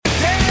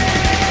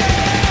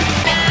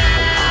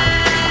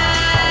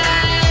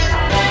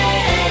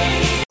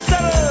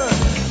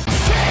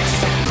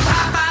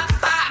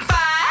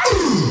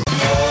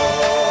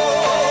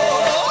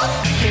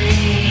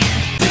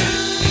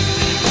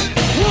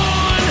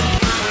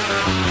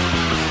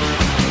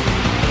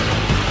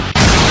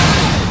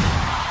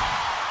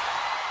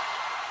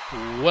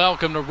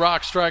welcome to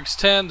Rock Strikes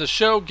 10, the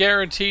show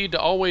guaranteed to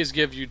always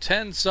give you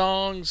 10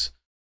 songs,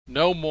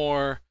 no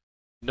more,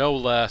 no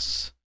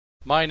less.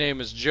 My name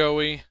is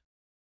Joey.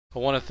 I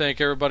want to thank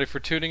everybody for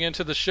tuning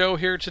into the show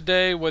here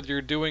today, whether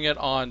you're doing it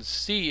on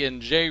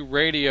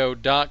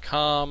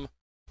cnjradio.com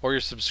or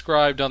you're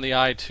subscribed on the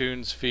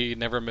iTunes feed,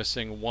 never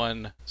missing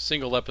one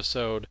single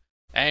episode,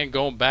 and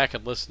going back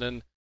and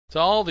listening to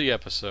all the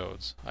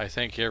episodes. I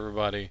thank you,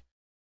 everybody,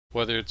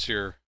 whether it's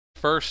your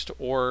first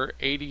or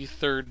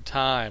 83rd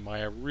time.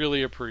 I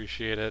really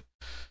appreciate it.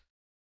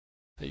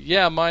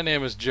 Yeah, my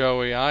name is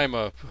Joey. I'm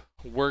a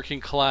working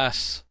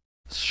class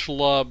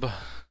schlub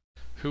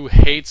who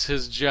hates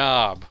his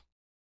job.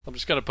 I'm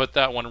just going to put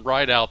that one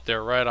right out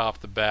there, right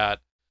off the bat.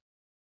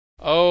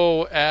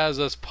 Oh, as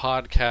us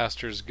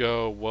podcasters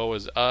go, woe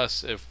is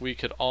us if we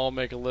could all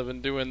make a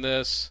living doing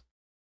this.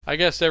 I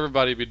guess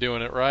everybody'd be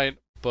doing it, right?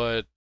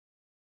 But,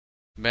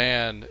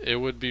 man, it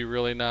would be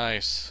really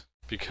nice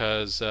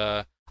because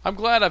I'm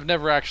glad I've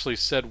never actually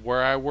said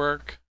where I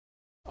work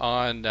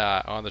on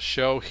the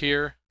show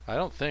here. I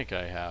don't think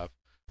I have.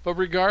 But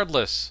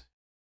regardless,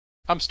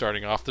 I'm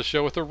starting off the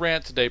show with a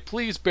rant today.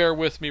 Please bear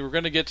with me. We're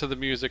going to get to the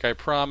music, I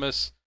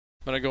promise.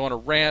 I'm going to go on a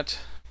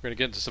rant. We're going to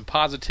get into some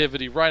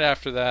positivity right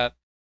after that.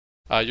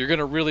 You're going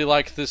to really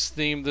like this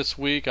theme this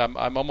week.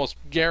 I'm almost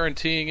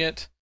guaranteeing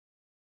it.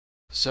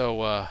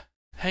 So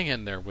hang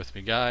in there with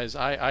me, guys.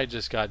 I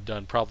just got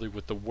done probably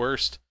with the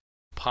worst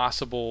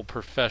possible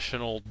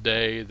professional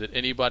day that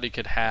anybody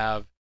could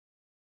have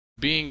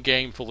being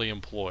gainfully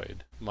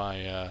employed.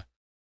 My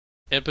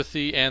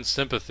empathy and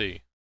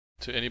sympathy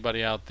to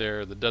anybody out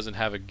there that doesn't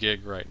have a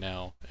gig right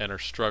now and are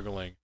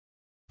struggling.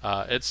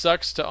 It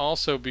sucks to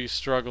also be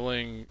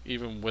struggling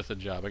even with a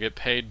job. I get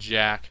paid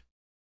jack.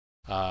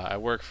 I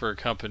work for a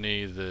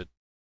company that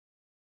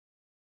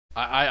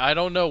I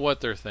don't know what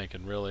they're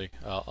thinking, really,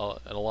 in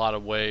a lot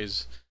of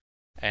ways.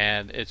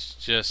 And it's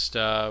just,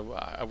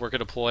 I work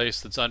at a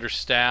place that's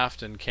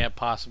understaffed and can't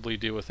possibly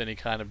deal with any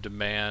kind of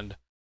demand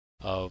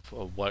of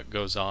what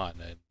goes on.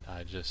 And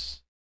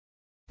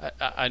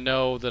I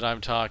know that I'm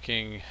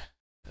talking,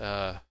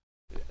 I'm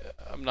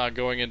not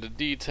going into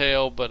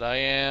detail, but I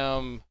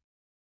am.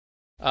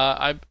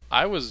 I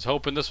was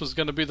hoping this was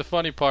going to be the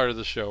funny part of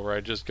the show where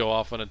I just go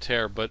off on a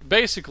tear. But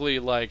basically,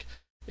 like,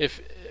 if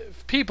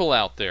people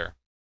out there,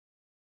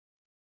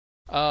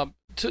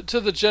 to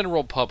the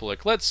general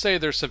public, let's say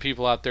there's some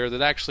people out there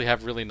that actually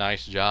have really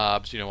nice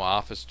jobs,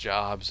 office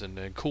jobs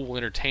and cool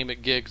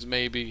entertainment gigs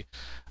maybe.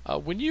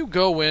 When you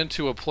go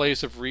into a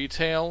place of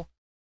retail,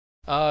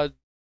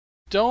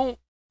 don't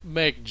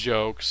make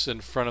jokes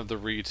in front of the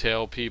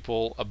retail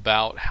people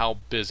about how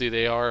busy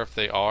they are if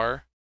they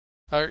are.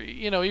 Or,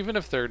 even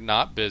if they're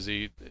not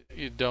busy,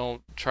 you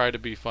don't try to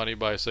be funny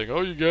by saying,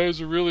 "Oh, you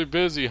guys are really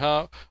busy,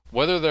 huh?"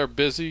 Whether they're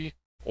busy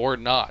or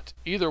not.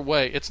 Either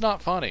way, it's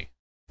not funny.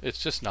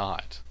 It's just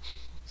not.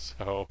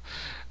 So,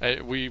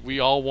 we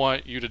all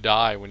want you to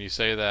die when you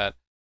say that.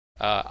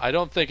 I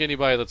don't think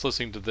anybody that's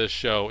listening to this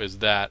show is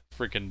that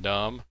freaking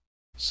dumb.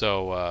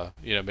 So,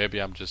 maybe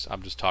I'm just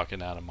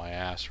talking out of my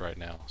ass right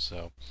now.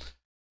 So,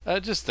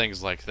 just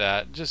things like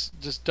that.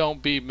 Just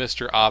don't be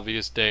Mr.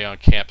 Obvious Day on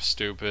Camp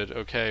Stupid,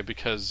 okay?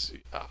 Because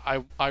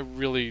I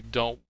really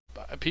don't.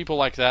 People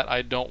like that,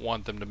 I don't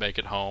want them to make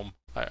it home.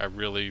 I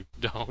really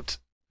don't.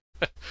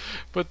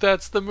 But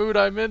that's the mood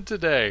I'm in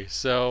today.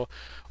 So,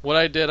 what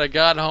I did, I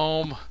got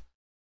home.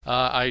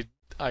 I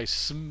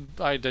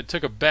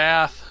took a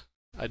bath.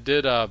 I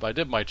did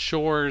my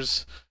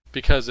chores.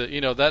 Because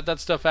that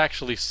stuff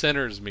actually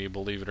centers me,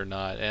 believe it or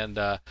not,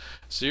 and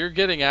so you're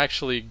getting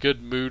actually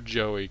good mood,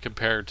 Joey,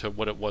 compared to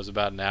what it was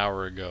about an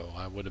hour ago.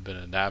 I would have been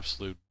an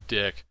absolute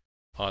dick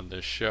on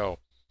this show.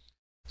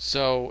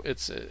 So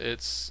it's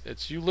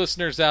you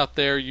listeners out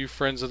there, you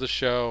friends of the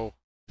show,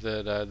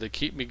 that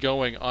keep me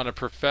going on a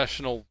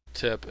professional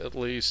tip at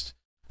least,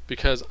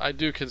 because I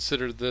do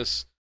consider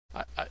this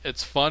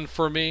it's fun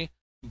for me.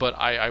 But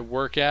I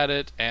work at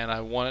it, and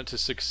I want it to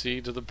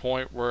succeed to the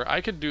point where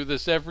I can do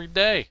this every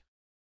day.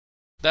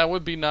 That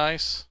would be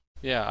nice.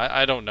 Yeah,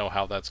 I don't know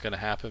how that's going to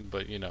happen,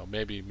 but,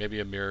 maybe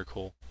a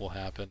miracle will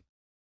happen.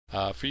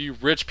 For you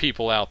rich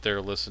people out there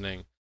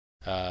listening,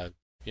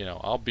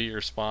 I'll be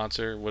your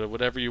sponsor,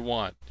 whatever you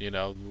want.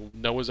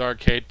 Noah's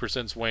Arcade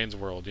presents Wayne's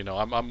World.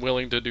 I'm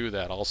willing to do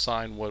that. I'll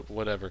sign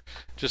whatever.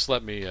 Just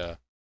let me,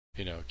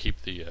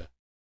 keep the...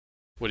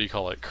 what do you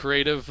call it?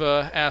 Creative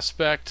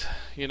aspect.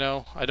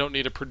 I don't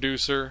need a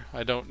producer.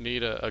 I don't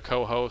need a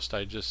co-host.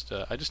 I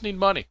just need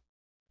money.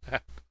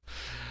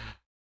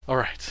 All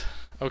right.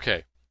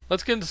 Okay.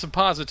 Let's get into some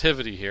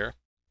positivity here.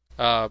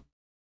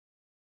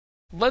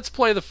 Let's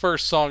play the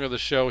first song of the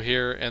show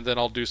here, and then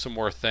I'll do some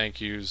more thank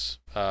yous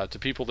to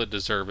people that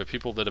deserve it,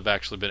 people that have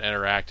actually been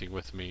interacting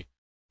with me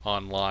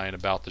online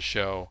about the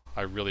show.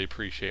 I really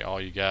appreciate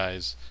all you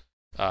guys.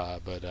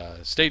 But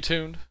stay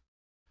tuned.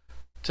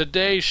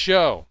 Today's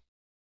show.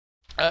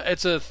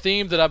 It's a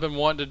theme that I've been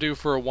wanting to do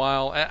for a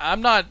while.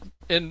 I'm not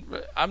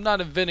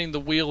inventing the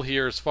wheel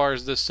here as far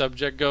as this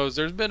subject goes.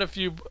 There's been a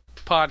few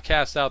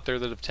podcasts out there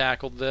that have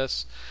tackled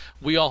this.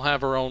 We all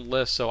have our own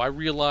list, so I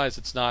realize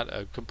it's not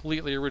a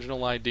completely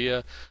original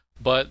idea,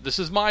 but this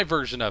is my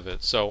version of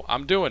it, so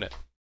I'm doing it.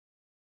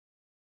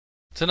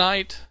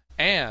 Tonight,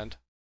 and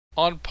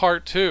on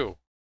part 2,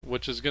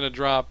 which is going to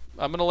drop,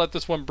 I'm going to let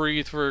this one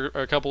breathe for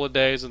a couple of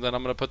days, and then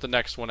I'm going to put the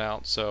next one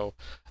out. So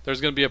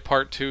there's going to be a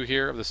part 2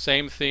 here of the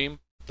same theme.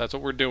 That's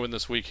what we're doing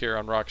this week here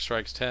on Rock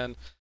Strikes 10.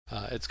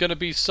 It's going to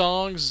be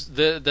songs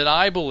that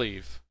I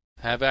believe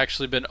have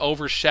actually been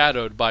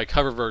overshadowed by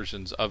cover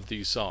versions of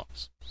these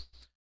songs.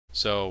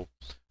 So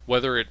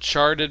whether it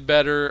charted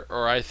better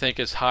or I think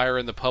is higher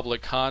in the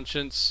public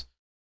conscience,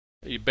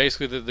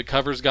 basically the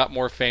covers got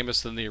more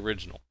famous than the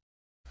original.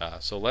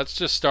 So let's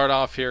just start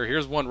off here.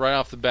 Here's one right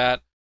off the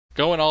bat,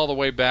 going all the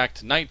way back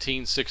to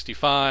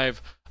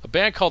 1965. A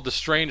band called The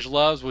Strange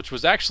Loves, which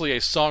was actually a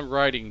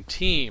songwriting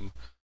team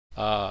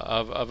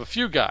of a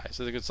few guys.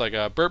 I think it's like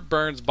Burt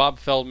Burns, Bob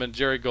Feldman,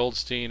 Jerry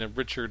Goldstein, and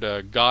Richard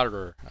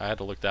Goddard. I had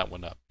to look that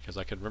one up because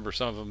I could remember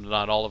some of them,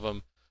 not all of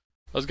them.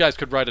 Those guys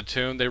could write a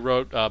tune. They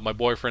wrote My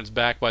Boyfriend's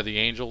Back by the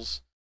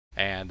Angels,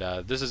 and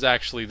this is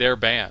actually their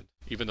band,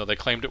 even though they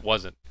claimed it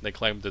wasn't. They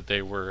claimed that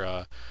they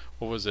were,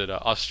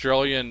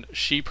 Australian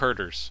sheep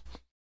herders.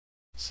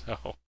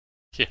 So,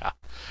 yeah.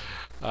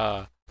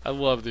 I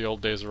love the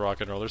old days of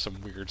rock and roll. There's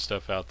some weird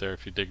stuff out there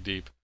if you dig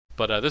deep.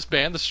 But this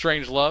band, The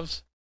Strange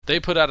Loves, they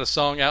put out a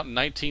song out in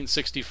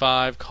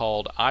 1965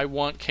 called I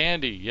Want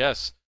Candy,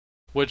 yes,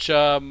 which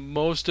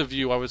most of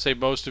you,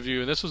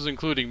 and this was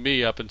including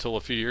me up until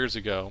a few years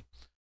ago,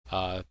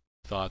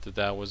 thought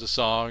that was a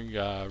song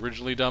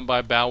originally done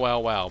by Bow Wow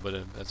Wow, but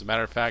as a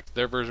matter of fact,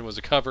 their version was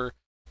a cover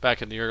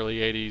back in the early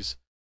 80s,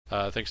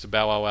 thanks to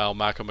Bow Wow Wow,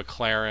 Michael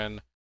McLaren,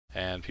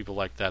 and people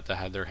like that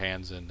had their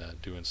hands in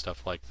doing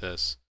stuff like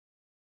this.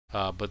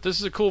 But this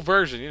is a cool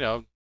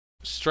version,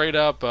 straight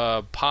up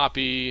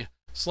poppy,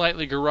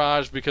 slightly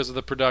garage because of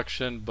the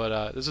production,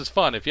 but this is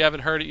fun. If you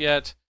haven't heard it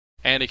yet,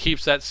 and it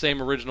keeps that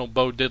same original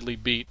Bo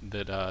Diddley beat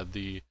that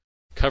the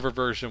cover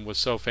version was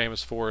so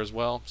famous for as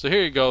well. So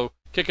here you go,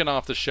 kicking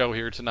off the show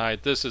here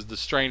tonight. This is The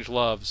Strange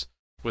Loves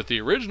with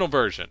the original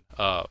version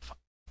of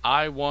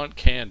I Want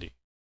Candy.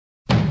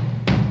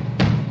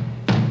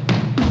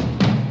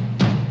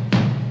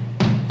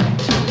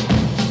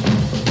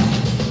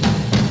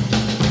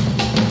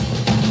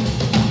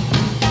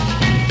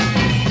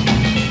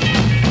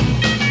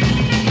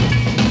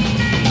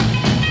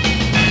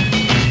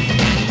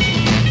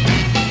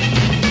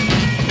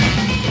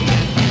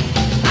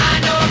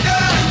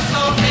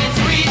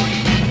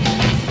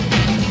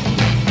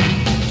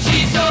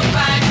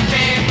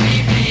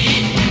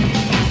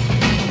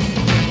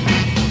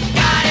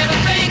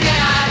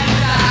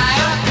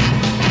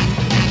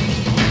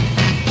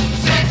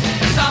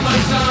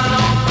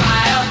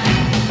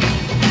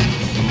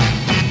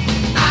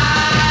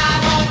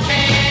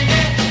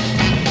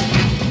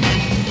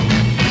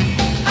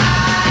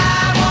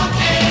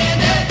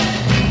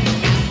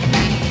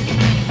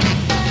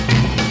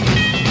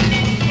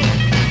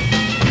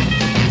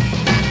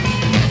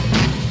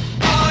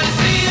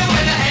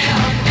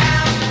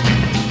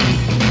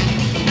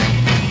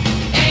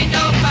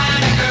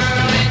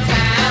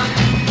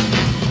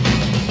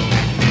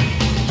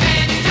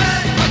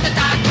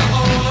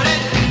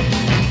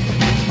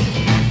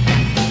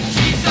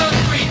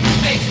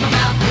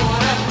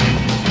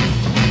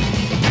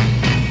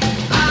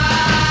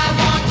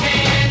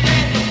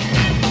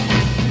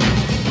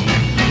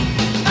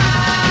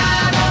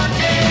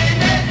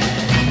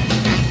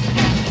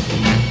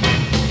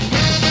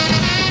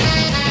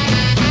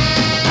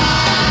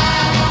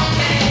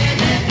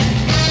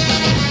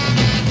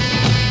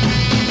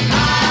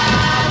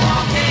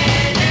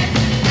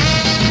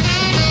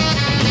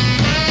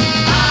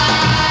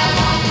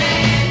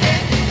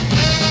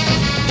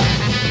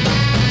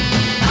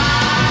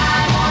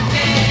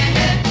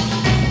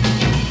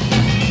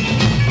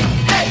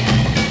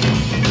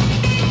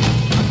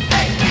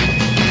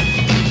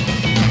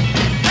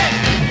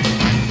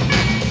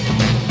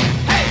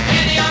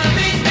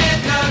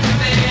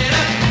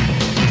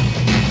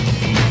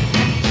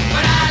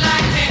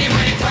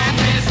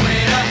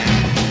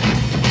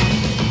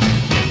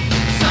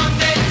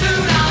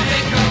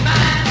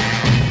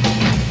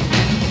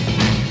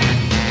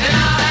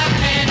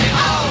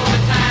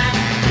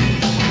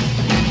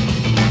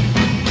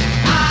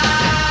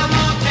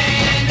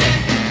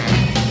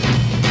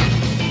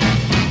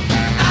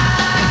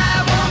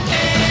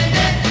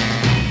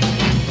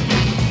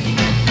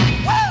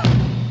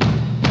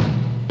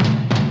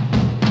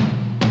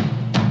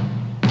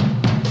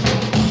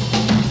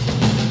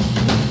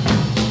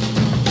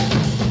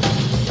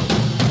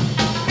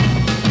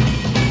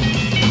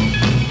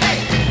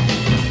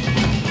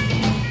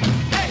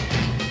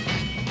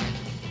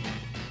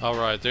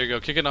 Alright, there you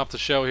go. Kicking off the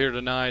show here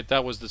tonight,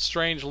 that was The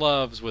Strange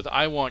Loves with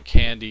I Want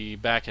Candy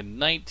back in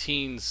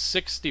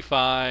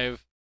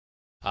 1965.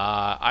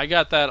 I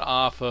got that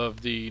off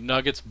of the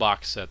Nuggets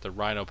box set that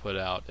Rhino put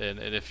out. And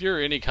if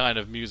you're any kind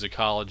of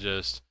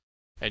musicologist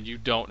and you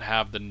don't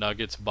have the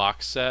Nuggets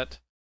box set,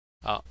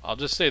 I'll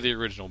just say the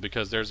original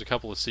because there's a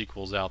couple of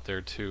sequels out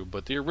there too.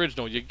 But the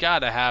original, you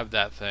gotta have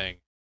that thing.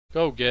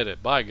 Go get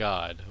it, by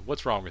God.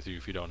 What's wrong with you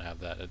if you don't have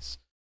that? It's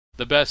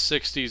the best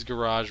 60s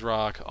garage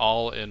rock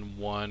all in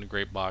one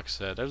great box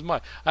set.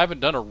 I haven't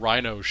done a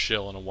Rhino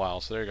shill in a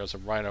while, so there you go,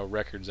 some Rhino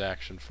Records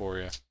action for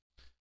you.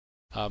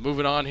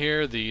 Moving on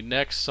here, the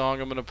next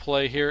song I'm going to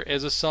play here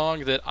is a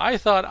song that I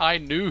thought I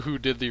knew who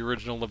did the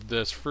original of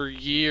this for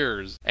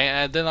years.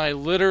 And then I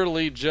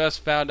literally just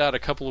found out a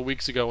couple of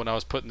weeks ago when I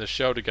was putting this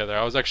show together.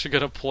 I was actually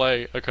going to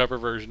play a cover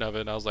version of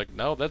it, and I was like,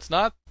 no, that's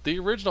not the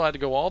original. I had to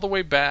go all the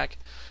way back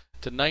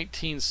to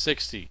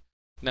 1960.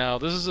 Now,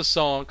 this is a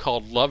song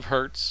called Love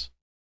Hurts.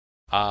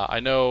 I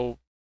know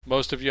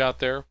most of you out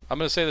there, I'm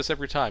going to say this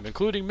every time,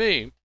 including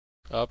me,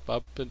 up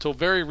until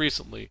very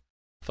recently,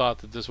 thought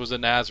that this was a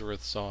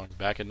Nazareth song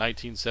back in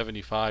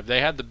 1975. They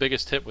had the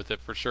biggest hit with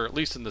it for sure, at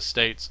least in the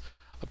States.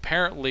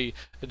 Apparently,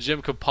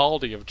 Jim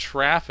Capaldi of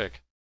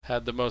Traffic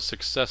had the most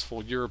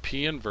successful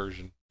European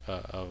version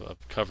of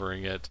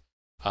covering it.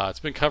 It's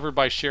been covered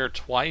by Cher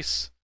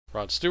twice.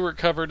 Rod Stewart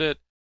covered it.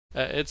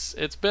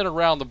 It's been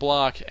around the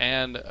block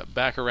and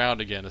back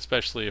around again,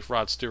 especially if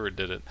Rod Stewart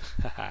did it.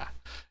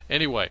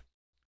 Anyway,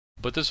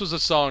 but this was a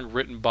song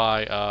written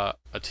by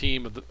a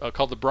team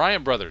called the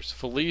Bryant Brothers,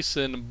 Felice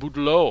and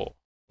Boudleau,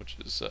 which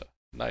is a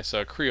nice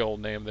Creole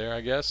name there,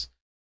 I guess.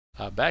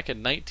 Back in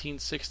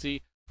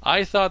 1960,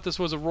 I thought this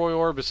was a Roy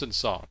Orbison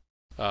song.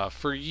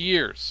 For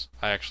years,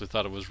 I actually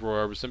thought it was Roy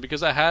Orbison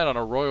because I had on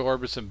a Roy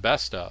Orbison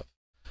best of.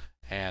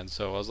 And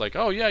so I was like,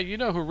 oh yeah, you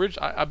know who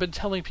I've been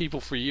telling people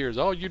for years,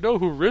 oh, you know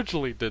who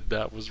originally did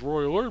that was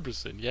Roy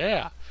Orbison.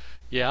 Yeah,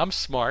 I'm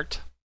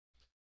smart.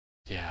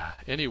 Yeah,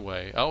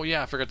 anyway. Oh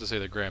yeah, I forgot to say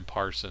that Graham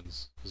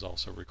Parsons has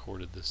also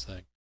recorded this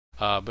thing.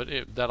 But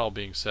that all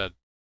being said,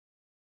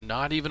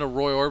 not even a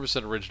Roy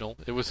Orbison original.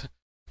 It was,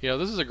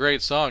 this is a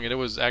great song, and it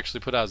was actually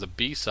put out as a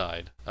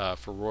B-side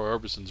for Roy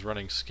Orbison's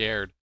Running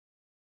Scared.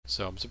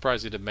 So I'm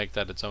surprised he didn't make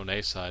that its own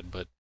A-side,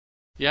 but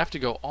you have to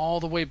go all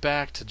the way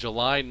back to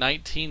July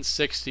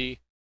 1960,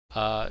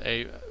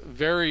 a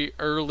very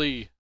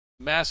early,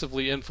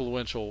 massively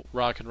influential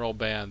rock and roll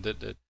band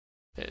that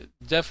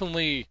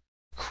definitely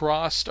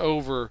crossed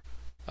over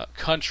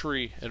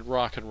country and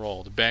rock and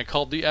roll. The band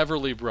called the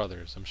Everly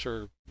Brothers. I'm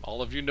sure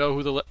all of you know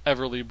who the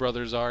Everly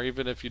Brothers are.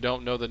 Even if you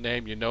don't know the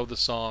name, you know the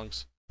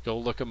songs. Go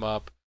look them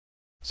up.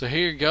 So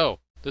here you go.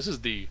 This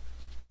is the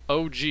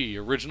OG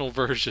original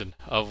version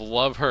of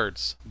Love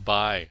Hurts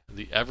by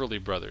the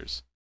Everly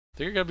Brothers. I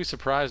think you're going to be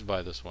surprised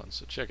by this one,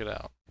 so check it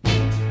out.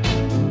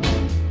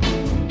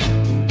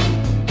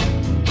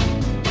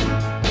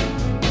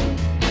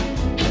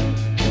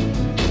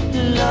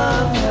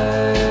 Love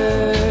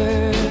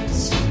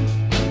hurts,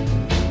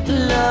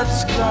 love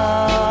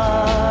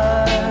scars,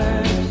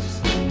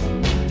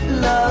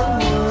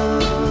 love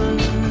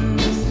wounds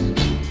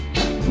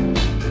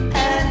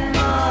and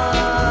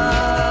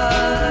marks.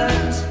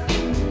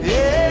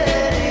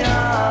 They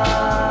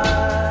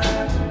are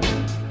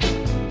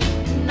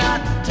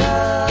not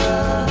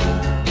tough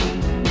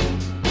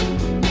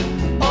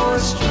or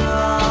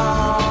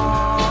strong,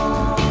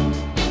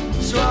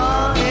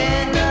 strong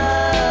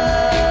enough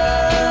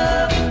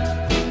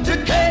to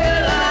take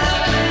a lot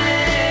of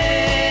pain,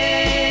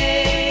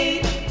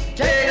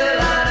 take a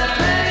lot of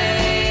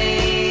pain.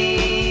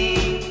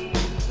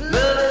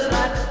 Love is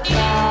like a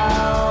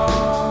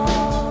cloud,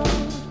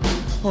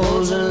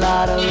 holds a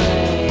lot of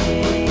rain.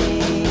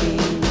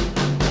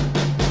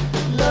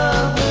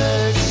 Love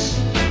hurts,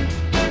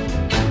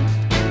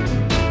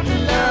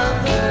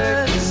 love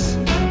hurts,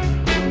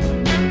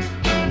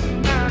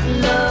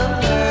 love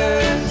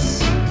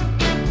hurts,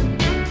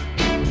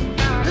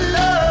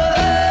 love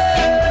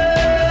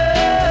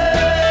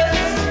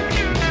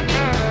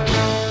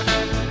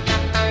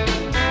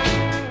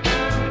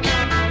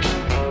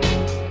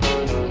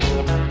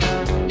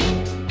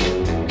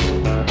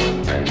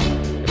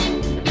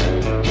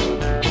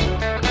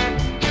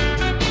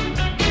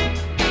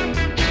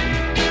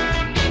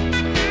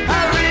I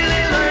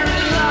really learned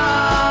a lot,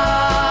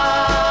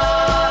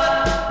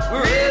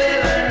 really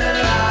learned a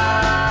lot.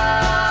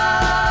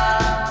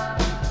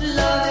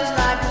 Love is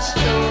like a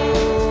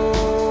stove,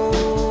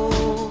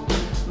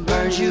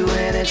 burns you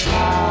when it's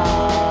hot.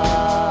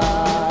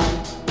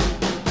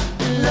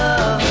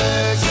 Love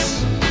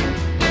hurts,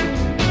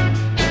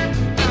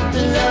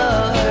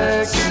 love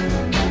hurts,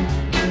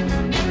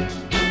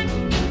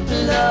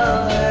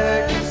 love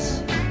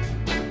hurts,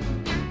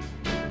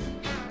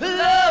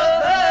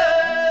 love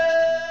hurts.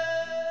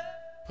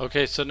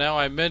 Okay, so now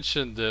I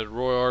mentioned that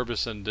Roy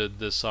Orbison did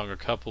this song a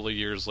couple of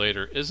years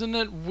later. Isn't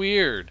it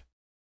weird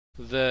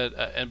that,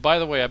 and by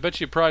the way, I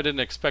bet you probably didn't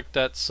expect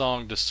that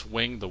song to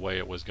swing the way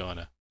it was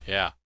gonna.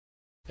 Yeah,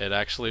 it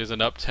actually is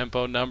an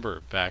up-tempo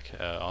number back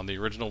on the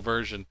original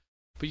version.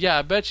 But yeah,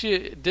 I bet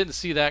you didn't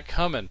see that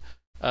coming.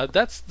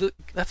 That's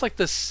like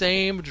the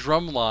same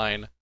drum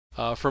line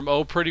from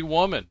 "Oh Pretty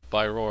Woman"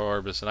 by Roy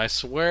Orbison. I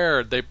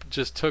swear they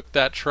just took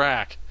that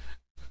track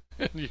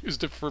and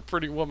used it for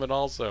 "Pretty Woman"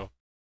 also.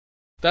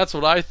 That's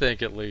what I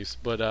think, at least.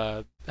 But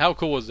how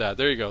cool was that?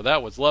 There you go.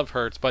 That was Love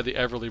Hurts by the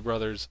Everly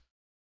Brothers.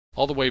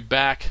 all the way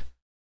back,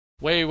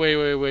 way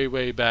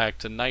back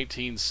to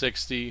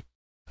 1960.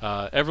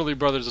 Everly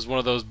Brothers is one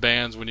of those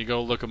bands when you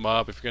go look them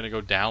up, if you're going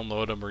to go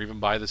download them or even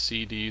buy the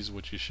CDs,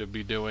 which you should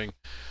be doing.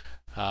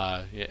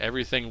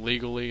 Everything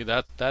legally.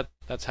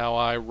 That's how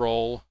I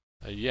roll.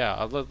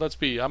 I'm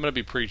going to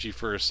be preachy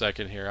for a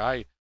second here.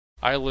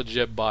 I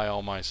legit buy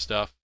all my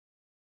stuff.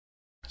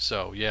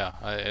 So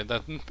yeah,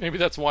 maybe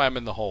that's why I'm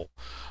in the hole.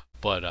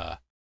 But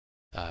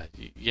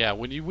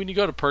when you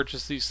go to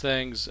purchase these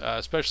things,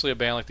 especially a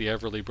band like the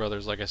Everly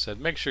Brothers, like I said,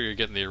 make sure you're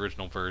getting the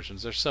original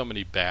versions. There's so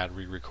many bad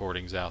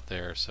re-recordings out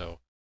there, so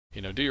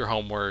do your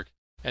homework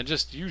and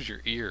just use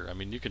your ear. I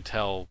mean, you can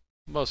tell.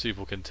 Most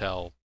people can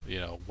tell,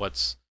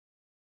 what's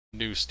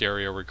new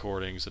stereo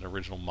recordings and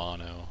original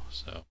mono.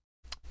 So,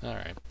 all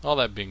right. All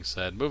that being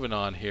said, moving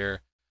on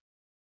here.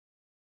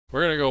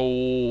 We're going to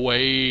go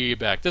way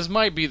back. This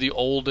might be the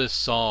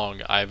oldest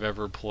song I've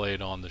ever played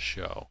on the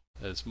show.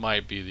 This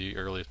might be the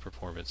earliest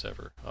performance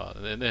ever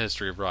in the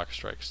history of Rock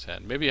Strikes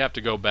 10. Maybe you have to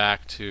go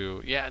back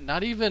to,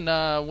 not even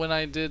when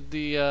I did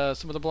the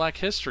some of the Black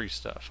History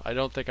stuff. I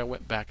don't think I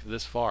went back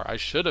this far. I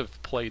should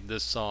have played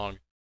this song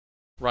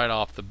right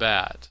off the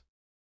bat.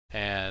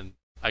 And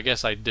I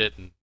guess I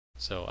didn't.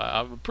 So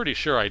I'm pretty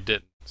sure I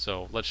didn't.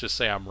 So let's just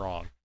say I'm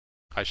wrong.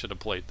 I should have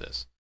played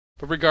this.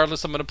 But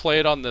regardless, I'm going to play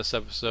it on this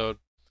episode.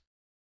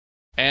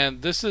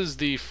 And this is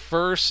the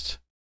first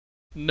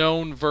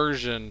known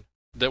version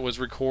that was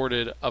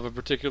recorded of a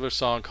particular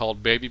song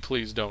called Baby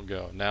Please Don't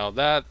Go. Now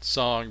that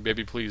song,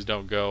 Baby Please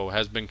Don't Go,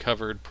 has been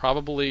covered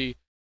probably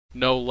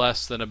no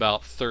less than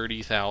about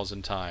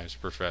 30,000 times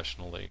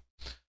professionally.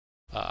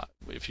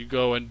 If you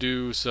go and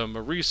do some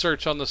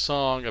research on the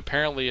song,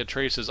 apparently it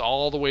traces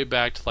all the way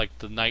back to like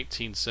the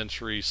 19th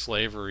century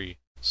slavery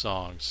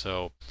song.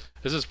 So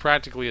this is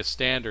practically a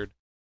standard.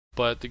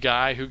 But the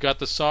guy who got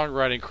the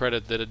songwriting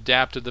credit that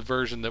adapted the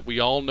version that we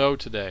all know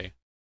today,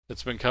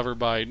 that's been covered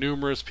by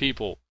numerous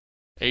people,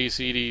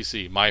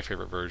 AC/DC, my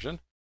favorite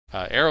version,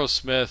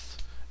 Aerosmith,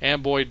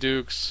 Amboy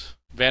Dukes,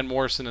 Van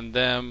Morrison and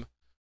Them,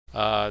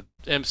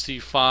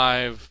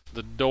 MC5,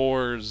 The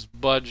Doors,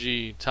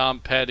 Budgie, Tom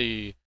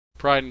Petty,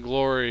 Pride and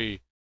Glory,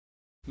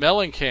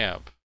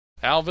 Mellencamp,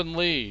 Alvin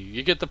Lee,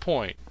 you get the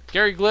point.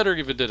 Gary Glitter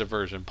even did a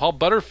version. Paul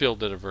Butterfield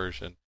did a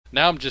version.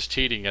 Now I'm just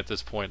cheating at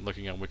this point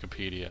looking on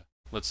Wikipedia.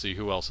 Let's see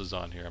who else is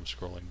on here. I'm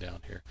scrolling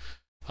down here.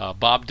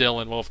 Bob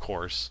Dylan, well, of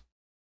course.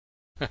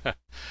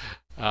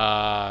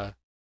 Paul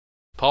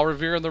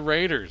Revere and the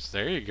Raiders.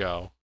 There you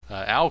go.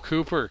 Al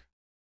Cooper.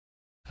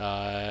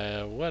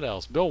 What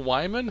else? Bill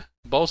Wyman?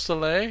 Beau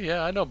Soleil?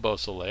 Yeah, I know Beau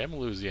Soleil. I'm a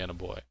Louisiana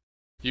boy.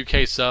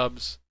 UK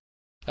Subs.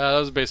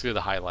 Those are basically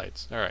the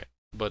highlights. All right.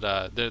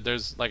 But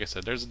there's, like I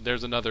said,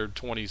 there's another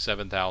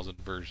 27,000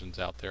 versions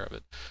out there of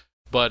it.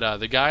 But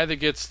the guy that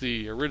gets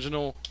the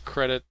original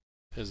credit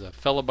is a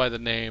fella by the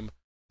name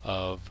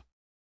of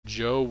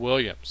Joe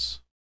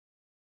Williams.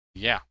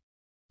 Yeah,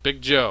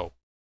 Big Joe.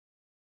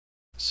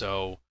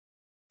 So,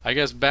 I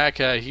guess back,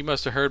 he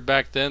must have heard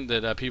back then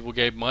that people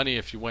gave money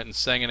if you went and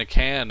sang in a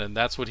can, and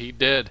that's what he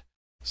did.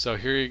 So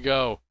here you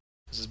go.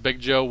 This is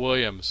Big Joe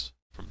Williams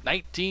from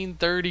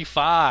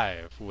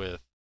 1935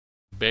 with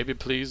Baby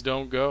Please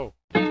Don't Go.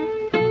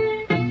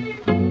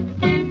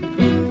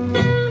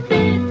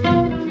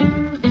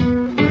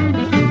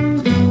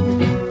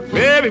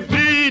 Baby,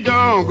 please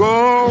don't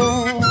go.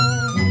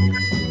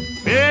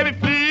 Baby,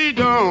 please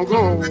don't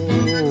go.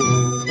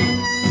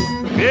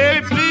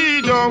 Baby,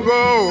 please don't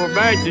go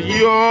back to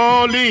New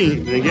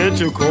Orleans and get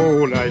your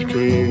cold ice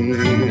cream.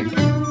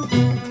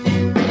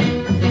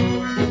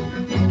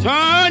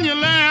 Turn your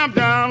lamp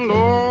down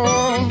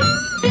low.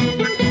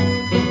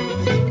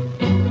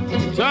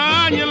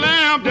 Turn your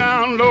lamp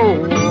down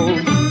low.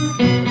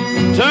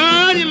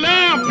 Turn your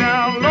lamp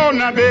down low.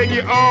 Now, beg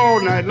you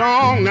all night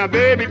long. Now,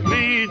 baby,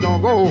 please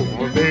don't go.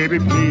 Oh, baby,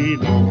 please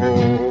don't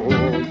go.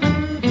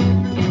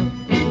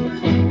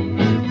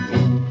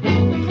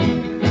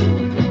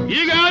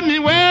 You got me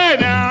way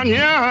down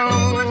here.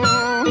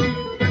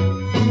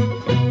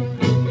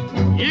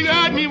 You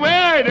got me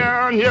way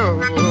down here.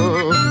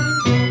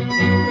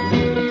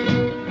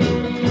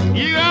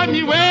 You got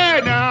me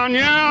way down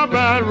here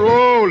by the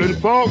rolling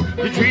fork.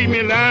 You treat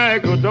me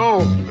like a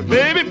dog.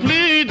 Baby,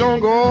 please don't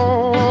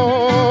go.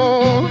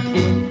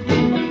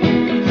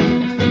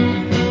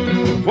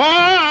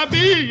 Why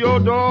be your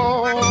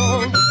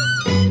dog?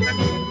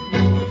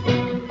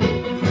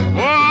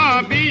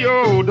 Why be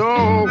your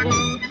dog?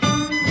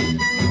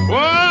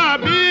 Why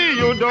be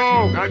your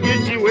dog? I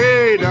get you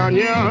way down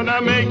here and I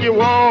make you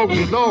walk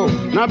the dog.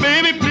 Now,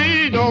 baby,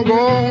 please don't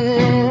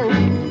go.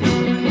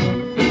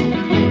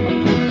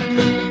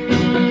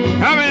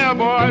 Come here,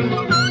 boy.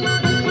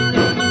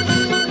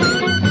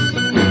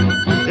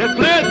 Let's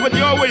play it with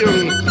your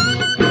Williams.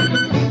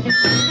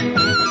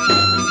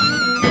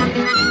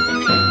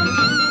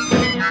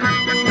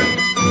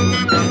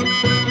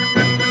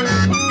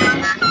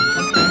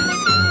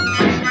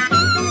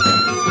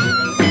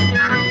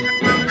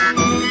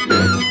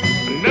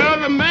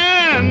 Another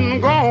man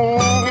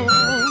gone.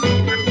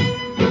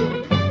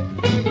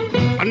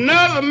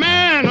 Another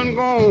man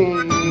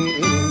gone.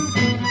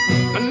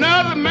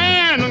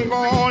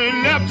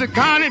 the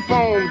county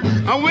phone.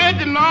 I'm with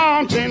the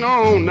long chain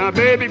on. Now,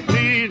 baby,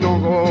 please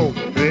don't go.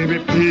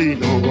 Baby, please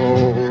don't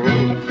go.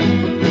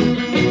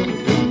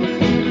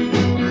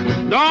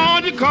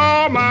 Don't you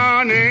call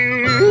my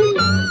name.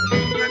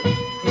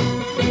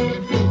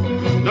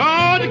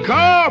 Don't you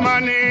call my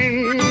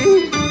name.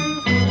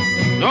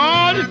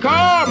 Don't you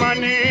call my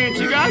name.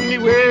 She got me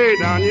way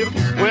down here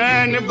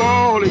when the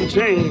ball and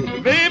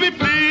chain. Baby,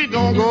 please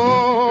don't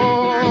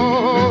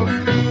go.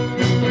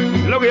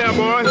 Look here,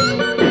 boy.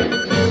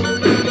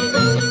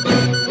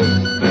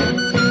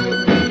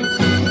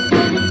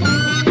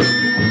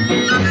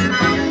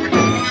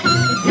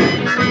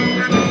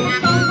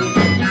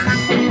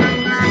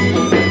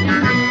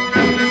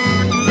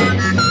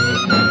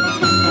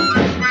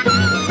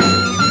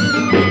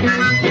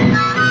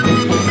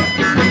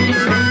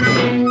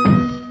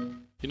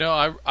 You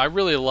know, I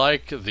really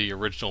like the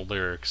original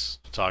lyrics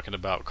talking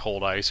about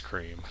cold ice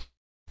cream.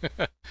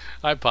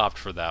 I popped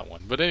for that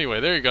one. But anyway,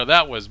 there you go.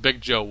 That was Big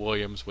Joe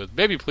Williams with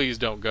Baby Please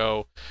Don't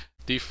Go,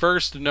 the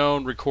first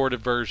known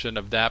recorded version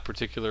of that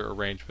particular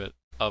arrangement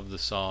of the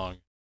song.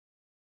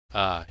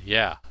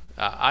 Yeah.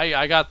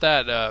 I got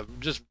that.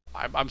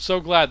 I'm so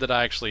glad that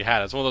I actually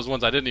had it. It's one of those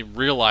ones I didn't even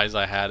realize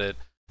I had it,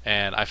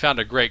 and I found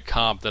a great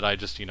comp that I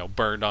just,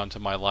 burned onto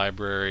my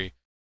library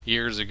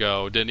years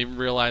ago. Didn't even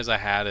realize I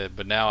had it,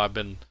 but now I've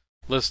been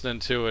listening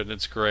to it, and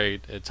it's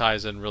great. It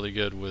ties in really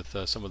good with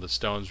some of the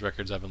Stones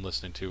records I've been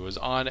listening to. It was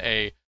on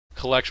a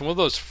collection, one of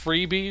those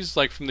freebies,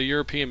 like from the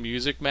European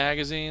music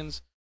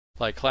magazines,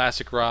 like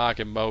Classic Rock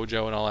and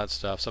Mojo and all that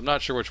stuff. So I'm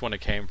not sure which one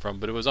it came from,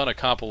 but it was on a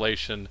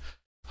compilation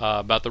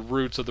about the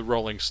roots of the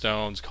Rolling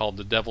Stones called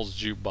The Devil's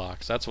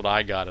Jukebox. That's what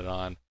I got it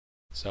on.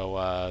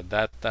 So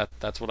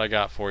that's what I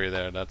got for you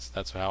there.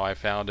 That's how I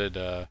found it.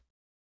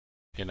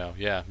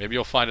 Yeah, maybe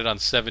you'll find it on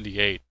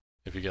 78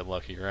 if you get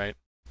lucky, right?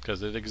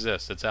 Because it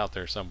exists. It's out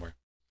there somewhere.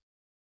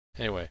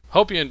 Anyway,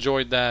 hope you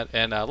enjoyed that.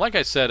 And like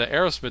I said,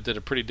 Aerosmith did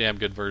a pretty damn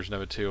good version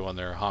of it too on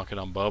their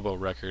Honkin' on Bobo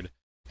record.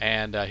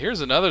 And here's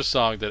another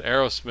song that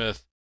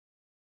Aerosmith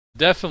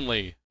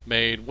definitely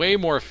made way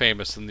more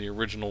famous than the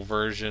original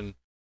version.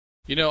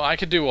 I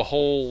could do a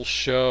whole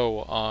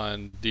show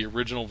on the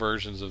original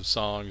versions of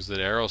songs that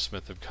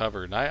Aerosmith have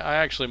covered. And I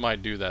actually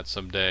might do that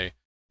someday,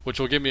 which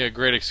will give me a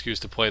great excuse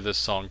to play this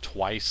song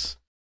twice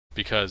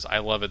because I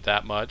love it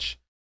that much.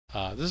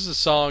 This is a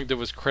song that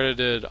was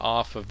credited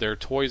off of their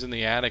Toys in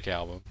the Attic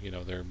album.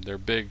 Their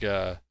big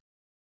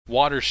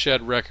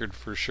watershed record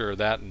for sure.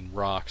 That and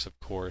Rocks, of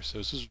course.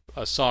 This is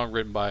a song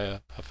written by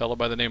a fellow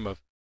by the name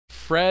of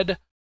Fred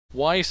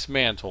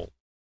Weissmantel.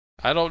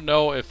 I don't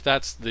know if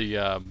that's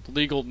the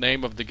legal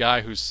name of the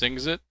guy who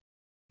sings it,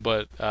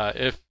 but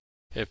if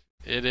it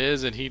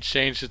is and he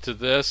changed it to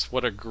this,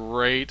 what a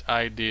great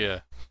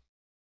idea.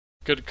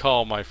 Good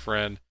call, my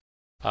friend.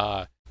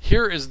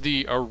 Here is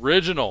the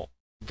original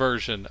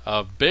version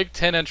of Big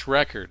 10-Inch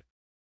Record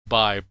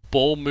by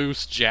Bull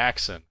Moose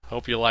Jackson.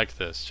 Hope you like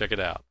this. Check it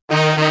out.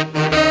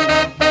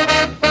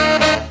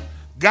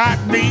 Got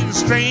me the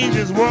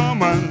strangest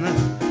woman.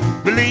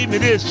 Believe me,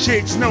 this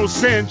chick's no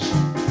cinch,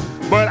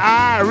 but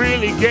I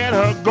really get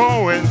her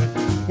going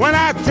when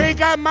I take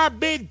out my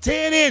big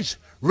 10-inch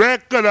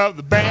record of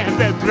the band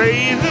that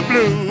plays the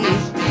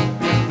blues.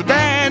 The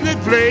band that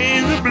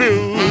plays the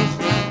blues.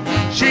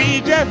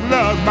 She just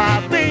loves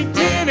my big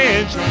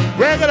 10-inch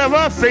record of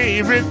her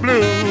favorite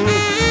blues.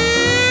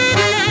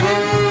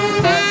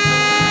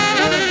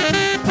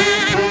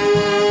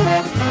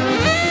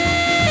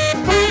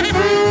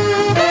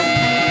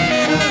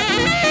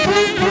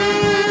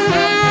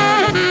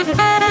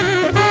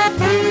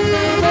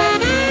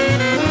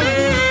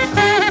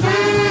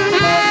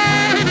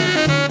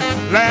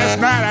 Last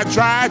night I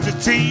tried to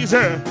tease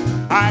her.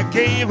 I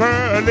gave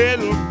her a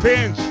little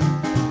pinch,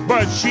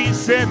 but she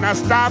said, now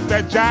stop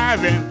that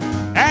jiving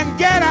and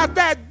get out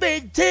that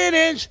big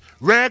 10-inch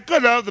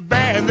record of the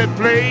band that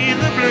plays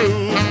the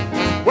blues.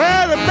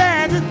 Well, the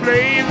band that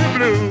plays the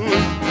blues.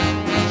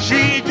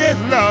 She just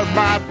loves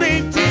my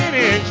big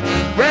 10-inch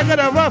record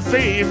of her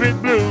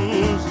favorite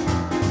blues.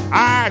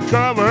 I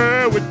cover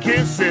her with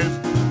kisses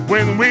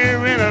when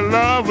we're in a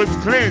lover's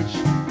clinch.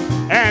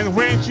 And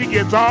when she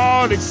gets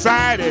all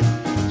excited,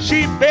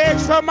 she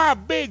begs for my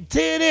big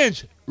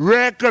 10-inch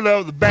record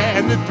of the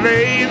band that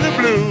plays the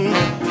blues.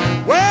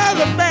 Well,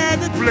 the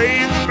band that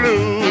plays the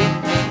blues.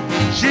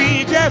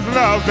 She just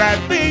loves that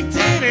big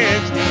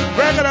 10-inch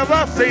record of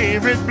her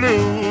favorite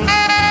blues.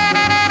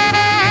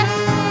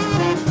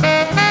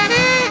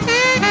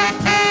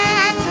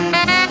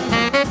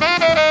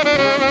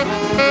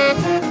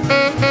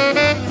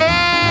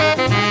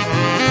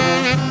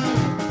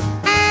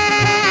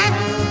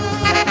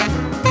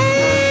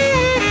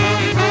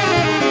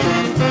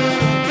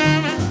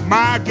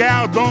 My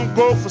gal don't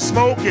go for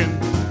smoking,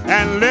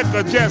 and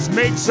liquor just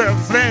makes her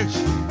flinch.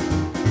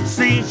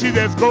 See, she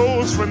just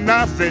goes for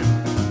nothing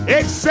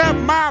except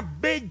my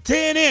big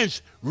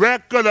 10-inch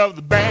record of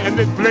the band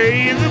that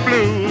plays the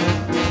blues.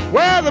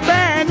 Well, the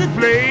band that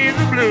plays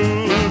the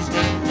blues.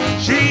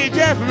 She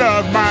just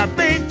loves my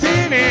big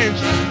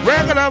 10-inch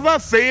record of her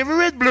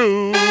favorite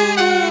blues.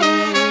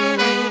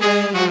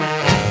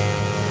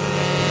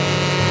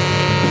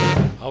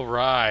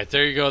 Alright,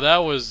 there you go. That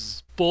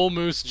was Bull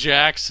Moose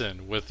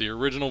Jackson with the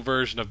original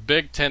version of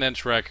Big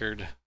 10-inch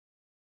Record.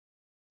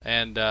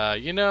 And,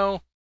 to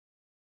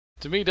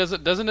me,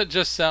 doesn't it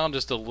just sound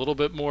just a little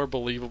bit more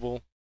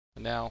believable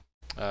now?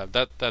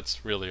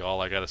 That's really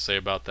all I gotta say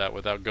about that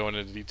without going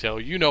into detail.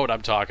 You know what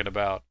I'm talking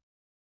about.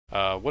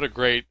 What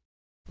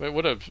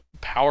a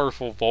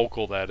powerful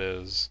vocal that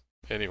is.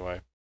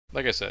 Anyway,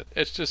 like I said,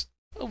 it's just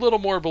a little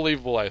more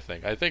believable, I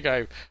think. I think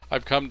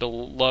I've come to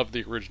love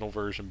the original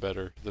version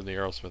better than the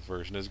Aerosmith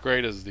version, as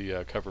great as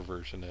the cover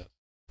version is.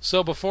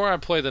 So before I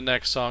play the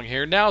next song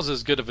here, now's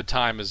as good of a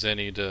time as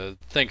any to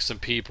thank some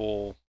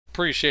people.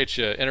 Appreciate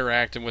you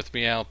interacting with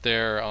me out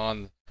there,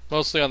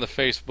 mostly on the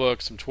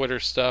Facebook, some Twitter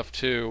stuff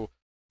too.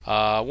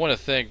 I want to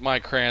thank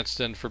Mike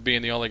Cranston for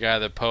being the only guy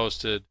that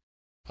posted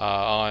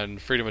on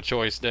Freedom of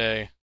Choice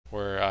Day,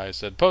 where I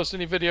said, post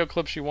any video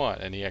clips you want,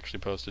 and he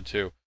actually posted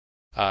too.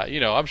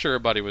 I'm sure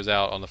everybody was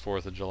out on the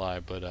 4th of July,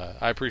 but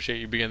I appreciate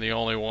you being the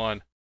only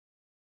one.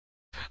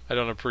 I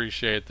don't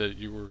appreciate that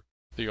you were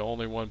the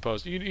only one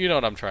posting. You know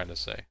what I'm trying to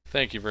say.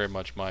 Thank you very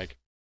much, Mike.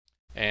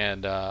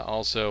 And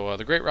also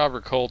the great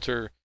Robert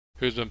Coulter,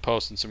 who's been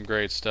posting some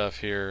great stuff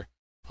here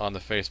on the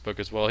Facebook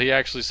as well. He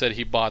actually said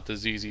he bought the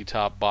ZZ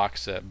Top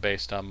box set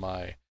based on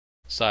my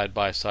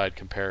side-by-side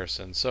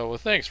comparison. So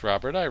thanks,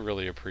 Robert. I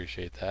really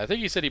appreciate that. I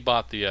think he said he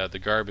bought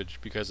the Garbage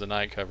Because of the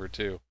Night cover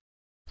too.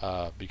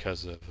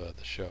 Because of the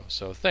show.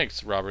 So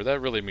thanks, Robert.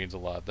 That really means a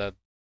lot.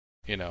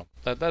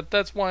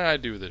 That's why I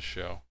do this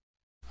show.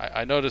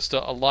 I noticed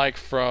a like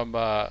from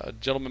a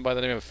gentleman by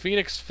the name of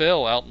Phoenix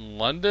Phil out in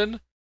London.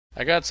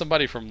 I got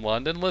somebody from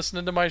London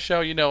listening to my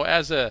show.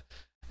 As a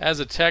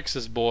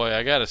Texas boy,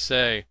 I gotta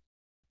say,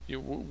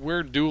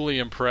 we're duly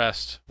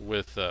impressed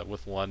with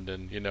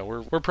London.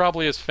 We're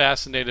probably as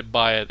fascinated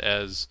by it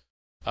as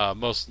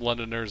most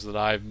Londoners that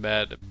I've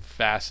met. I'm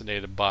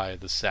fascinated by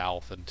the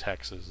South and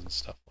Texas and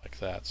stuff like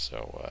that.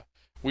 So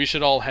we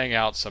should all hang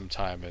out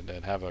sometime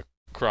and have a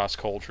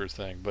cross-culture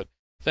thing. But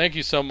thank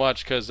you so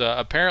much, because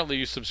apparently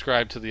you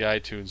subscribe to the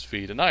iTunes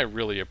feed, and I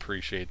really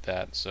appreciate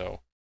that. So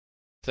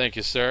thank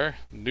you, sir.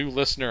 New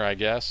listener, I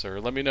guess,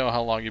 or let me know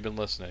how long you've been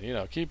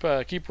listening. Keep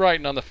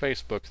writing on the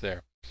Facebook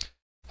there.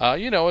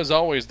 As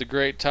always, the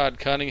great Todd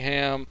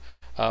Cunningham,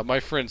 my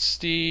friend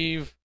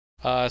Steve,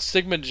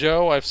 Sigmund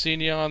Joe, I've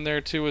seen you on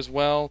there too as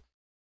well.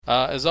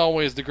 As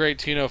always, the great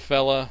Tino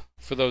Fella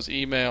for those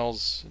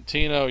emails.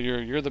 Tino,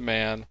 you're the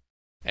man.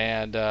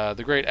 And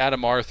the great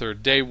Adam Arthur,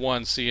 day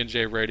one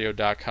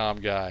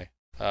CNJRadio.com guy,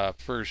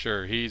 for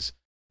sure. He's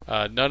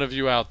none of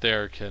you out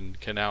there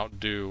can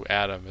outdo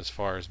Adam as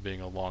far as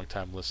being a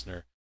long-time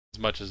listener. As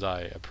much as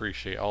I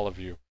appreciate all of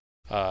you,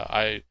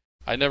 I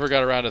never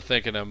got around to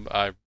thanking him.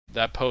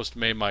 That post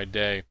made my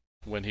day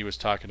when he was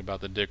talking about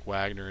the Dick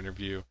Wagner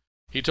interview.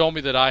 He told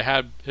me that I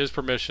had his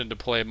permission to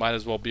play Might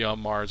As Well Be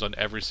on Mars on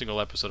every single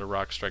episode of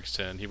Rock Strikes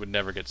 10. He would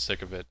never get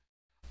sick of it.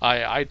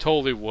 I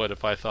totally would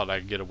if I thought I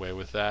could get away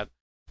with that.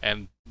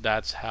 And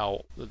that's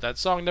how that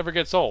song never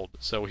gets old.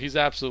 So he's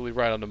absolutely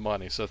right on the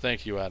money. So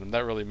thank you, Adam.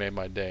 That really made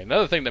my day.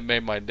 Another thing that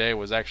made my day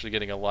was actually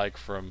getting a like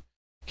from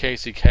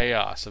Casey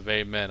Chaos of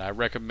Amen. I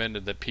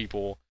recommended that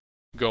people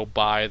go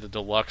buy the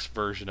deluxe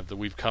version of the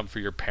We've Come For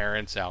Your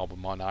Parents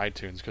album on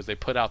iTunes, because they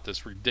put out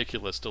this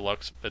ridiculous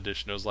deluxe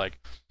edition. It was like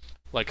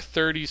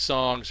 30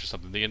 songs or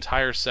something, the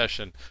entire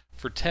session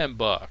for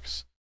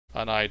 $10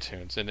 on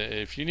iTunes. And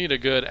if you need a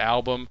good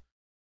album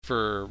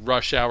for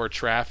rush hour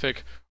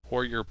traffic,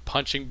 or your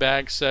punching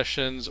bag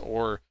sessions,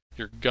 or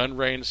your gun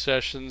range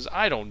sessions,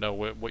 I don't know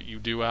what you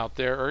do out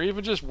there, or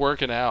even just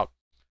working out,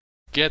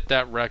 get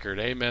that record,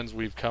 Amen's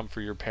We've Come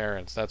For Your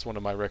Parents. That's one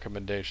of my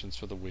recommendations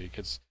for the week.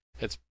 It's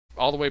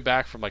all the way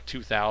back from like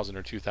 2000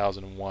 or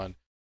 2001,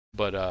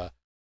 but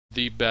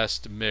the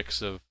best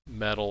mix of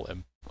metal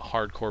and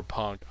hardcore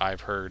punk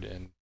I've heard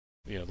in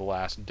the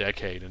last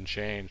decade and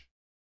change.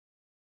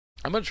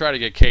 I'm gonna try to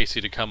get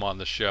Casey to come on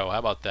the show. How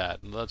about that?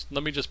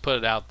 Let me just put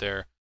it out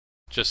there,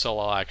 just so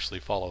I'll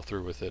actually follow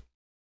through with it.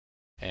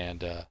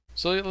 And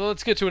so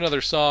let's get to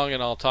another song,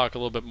 and I'll talk a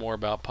little bit more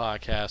about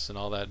podcasts and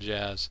all that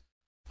jazz.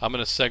 I'm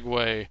gonna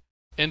segue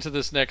into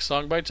this next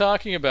song by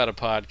talking about a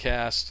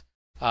podcast.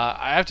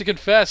 I have to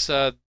confess,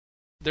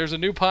 there's a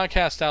new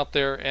podcast out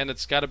there, and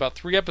it's got about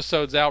 3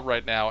 episodes out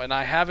right now, and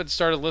I haven't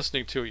started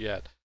listening to it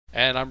yet.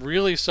 And I'm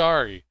really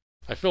sorry.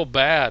 I feel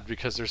bad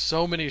because there's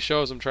so many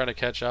shows I'm trying to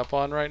catch up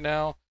on right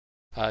now.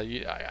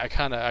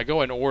 I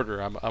go in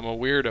order. I'm a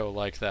weirdo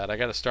like that. I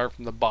got to start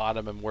from the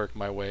bottom and work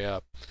my way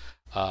up.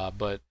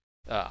 But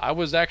I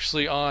was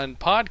actually on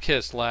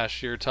Podcast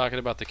last year talking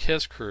about the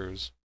Kiss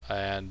Cruise,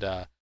 and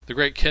the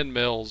great Ken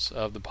Mills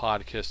of the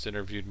Podcast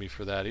interviewed me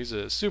for that. He's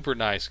a super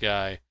nice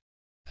guy,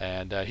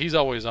 and he's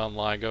always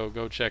online.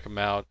 Go check him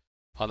out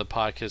on the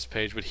Podcast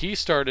page. But he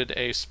started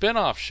a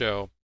spin-off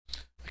show,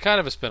 kind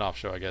of a spin-off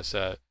show, I guess,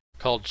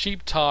 called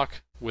Cheap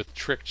Talk with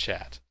Trick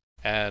Chat.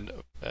 And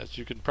as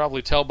you can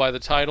probably tell by the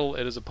title,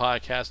 it is a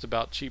podcast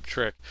about Cheap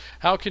Trick.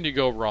 How can you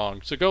go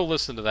wrong? So go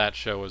listen to that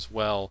show as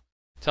well.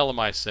 Tell them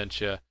I sent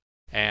you.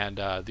 And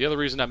the other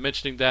reason I'm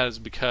mentioning that is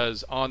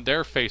because on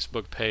their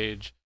Facebook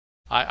page,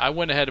 I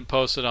went ahead and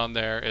posted on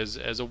there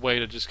as a way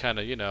to just kind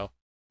of,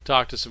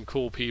 talk to some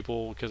cool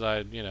people, because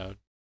I,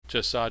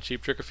 just saw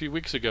Cheap Trick a few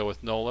weeks ago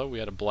with Nola. We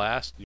had a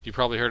blast. You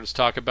probably heard us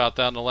talk about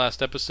that in the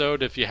last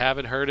episode. If you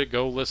haven't heard it,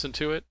 go listen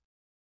to it.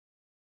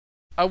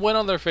 I went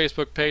on their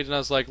Facebook page and I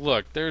was like,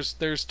 look, there's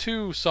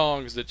 2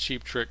 songs that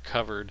Cheap Trick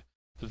covered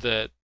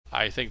that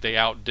I think they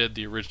outdid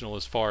the original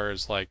as far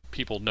as like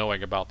people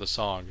knowing about the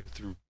song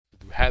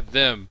had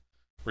them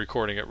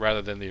recording it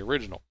rather than the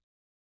original.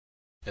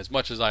 As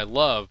much as I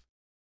love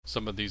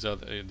some of these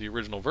the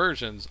original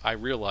versions, I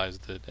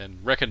realized that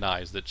and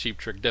recognized that Cheap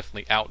Trick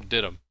definitely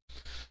outdid them.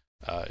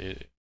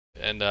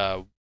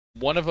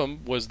 One of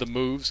them was The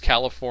Moves'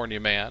 California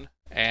Man,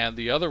 and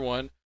the other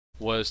one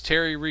was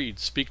Terry Reid,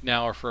 Speak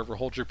Now or Forever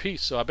Hold Your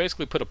Peace. So I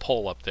basically put a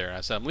poll up there, and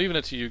I said, I'm leaving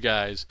it to you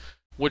guys.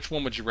 Which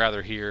one would you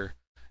rather hear?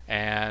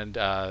 And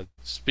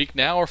Speak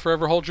Now or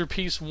Forever Hold Your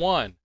Peace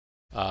won.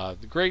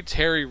 The great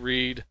Terry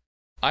Reid.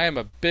 I am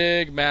a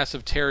big,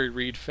 massive Terry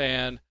Reid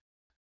fan.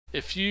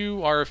 If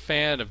you are a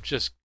fan of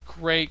just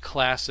great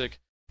classic,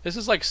 this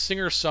is like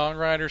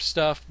singer-songwriter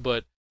stuff,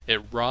 but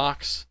it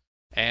rocks.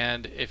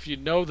 And if you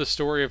know the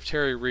story of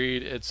Terry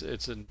Reid, it's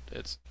a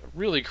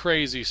really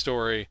crazy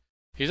story.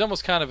 He's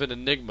almost kind of an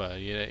enigma.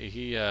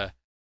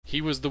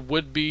 He was the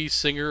would-be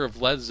singer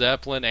of Led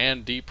Zeppelin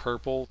and Deep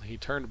Purple. He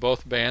turned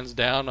both bands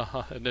down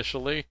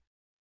initially,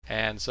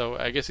 and so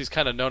I guess he's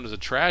kind of known as a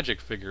tragic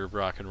figure of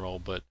rock and roll.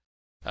 But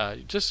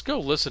just go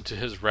listen to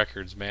his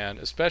records, man.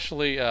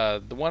 Especially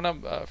the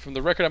one from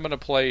the record I'm going to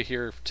play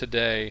here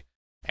today,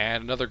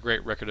 and another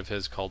great record of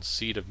his called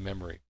Seed of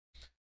Memory.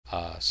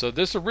 So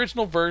this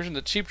original version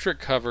that Cheap Trick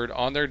covered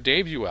on their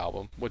debut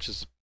album, which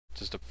is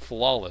just a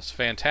flawless,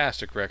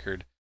 fantastic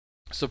record.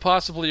 So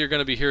possibly you're going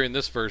to be hearing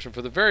this version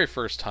for the very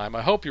first time.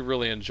 I hope you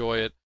really enjoy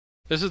it.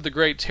 This is the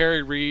great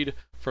Terry Reid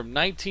from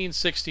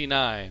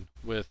 1969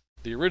 with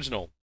the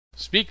original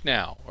Speak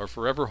Now or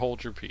Forever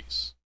Hold Your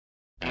Peace.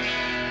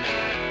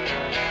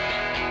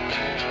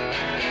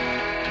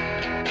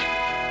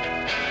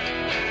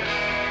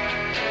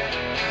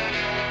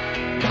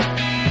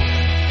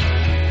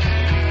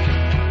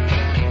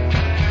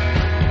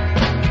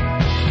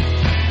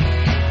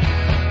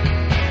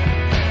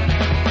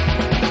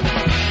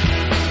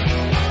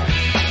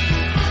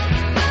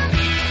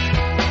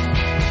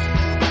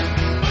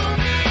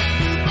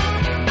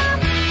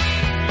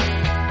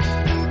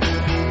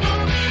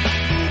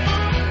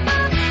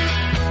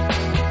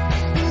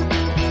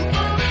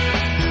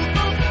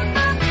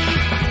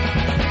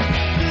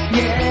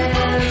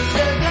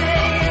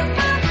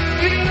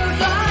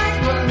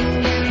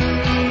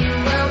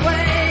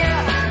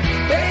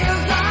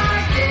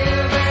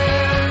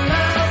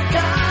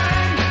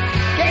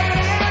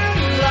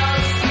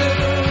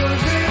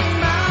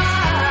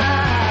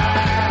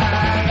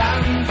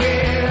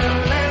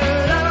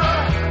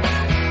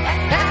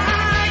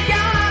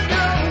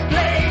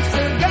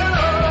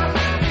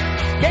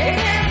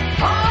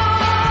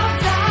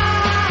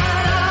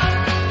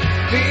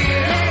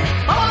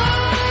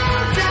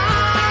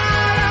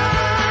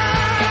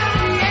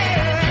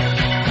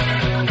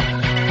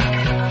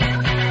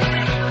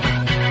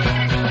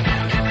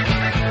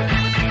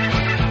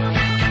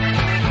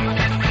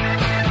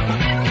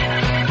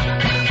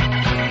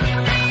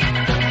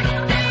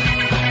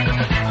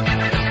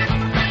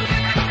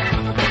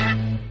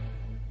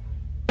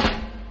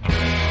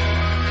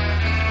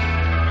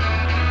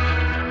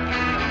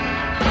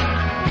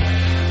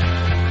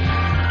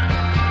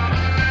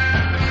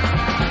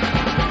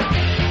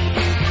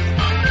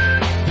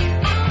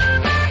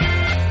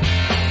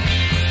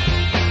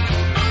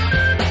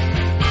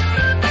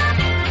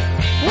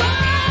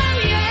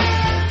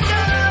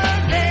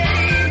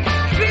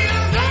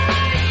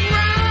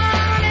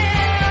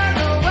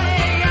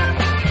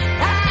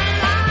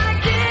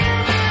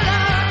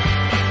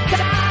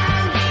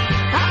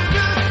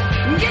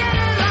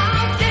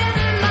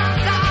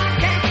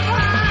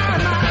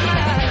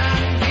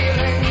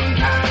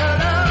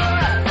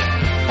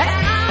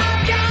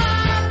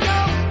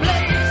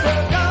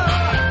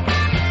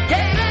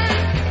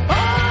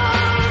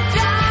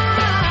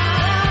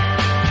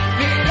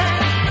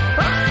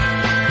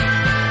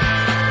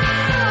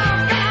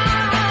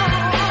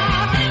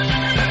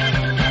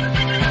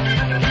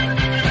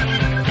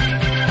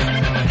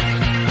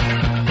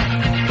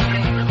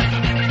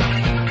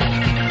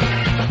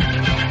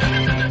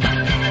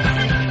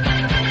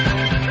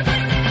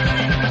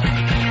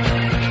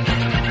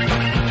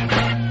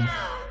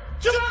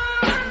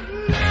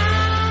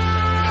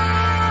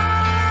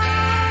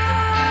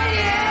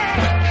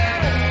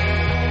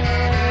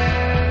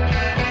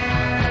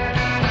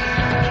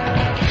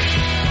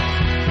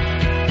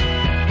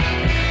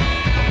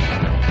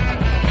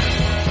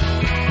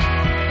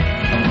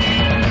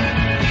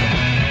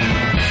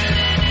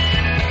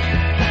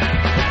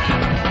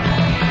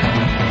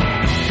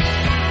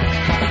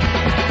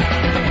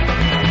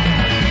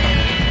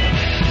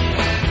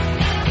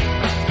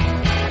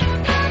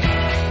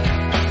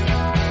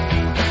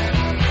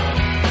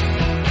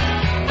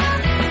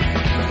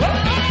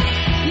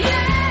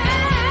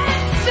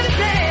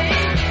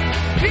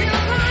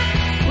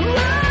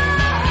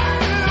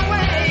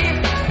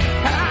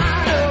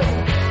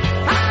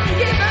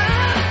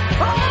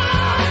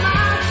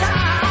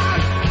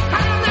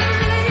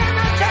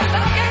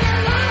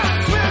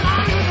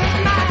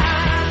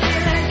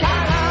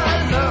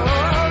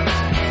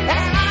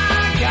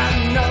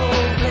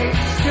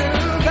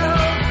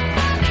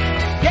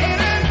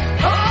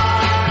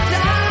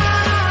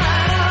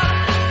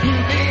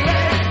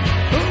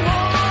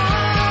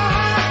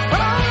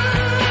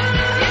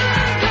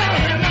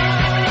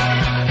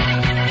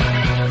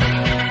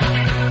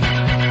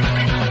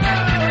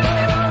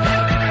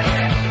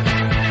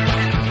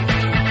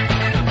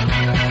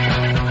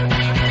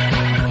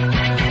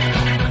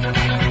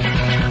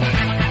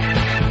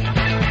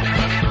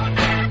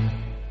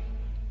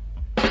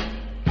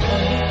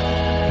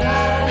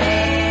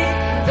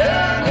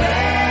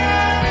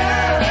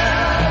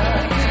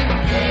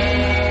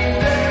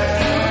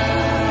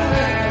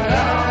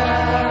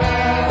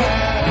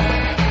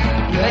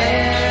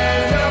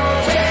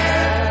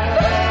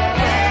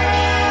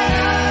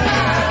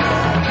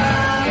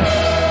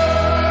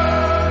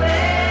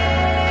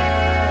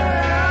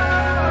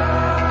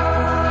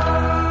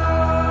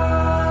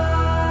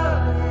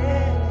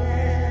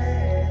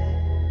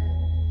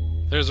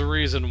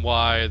 reason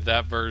why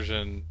that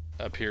version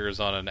appears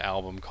on an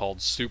album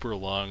called Super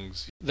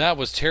Lungs. That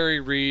was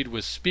Terry Reid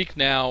with Speak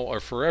Now or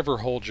Forever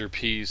Hold Your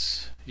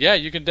Peace. Yeah,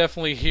 you can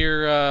definitely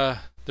hear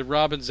that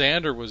Robin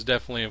Zander was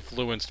definitely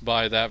influenced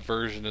by that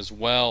version as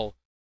well.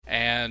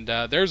 And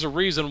there's a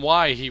reason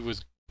why he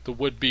was the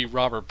would-be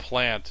Robert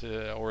Plant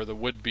or the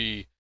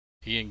would-be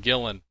Ian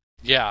Gillan.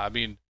 Yeah, I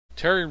mean,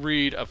 Terry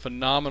Reid, a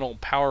phenomenal,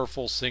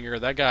 powerful singer.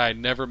 That guy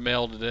never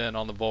mailed it in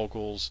on the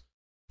vocals.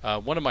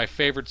 One of my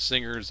favorite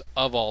singers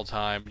of all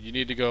time. You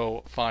need to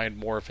go find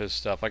more of his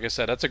stuff. Like I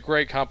said, that's a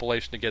great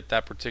compilation to get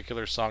that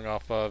particular song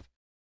off of.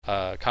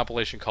 A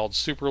compilation called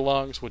Super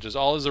Lungs, which is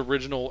all his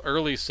original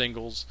early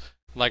singles.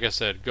 Like I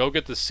said, go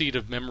get the Seed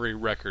of Memory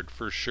record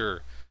for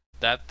sure.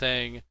 That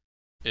thing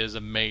is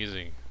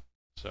amazing.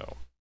 So,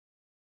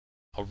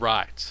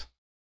 alright.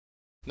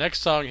 Next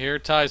song here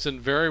ties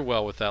in very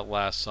well with that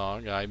last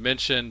song. I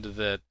mentioned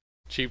that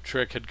Cheap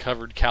Trick had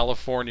covered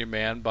California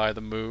Man by The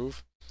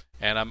Move.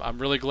 And I'm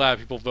really glad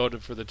people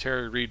voted for the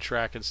Terry Reid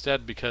track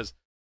instead, because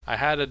I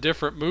had a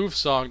different Move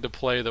song to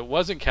play that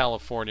wasn't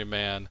California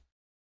Man.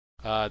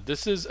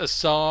 This is a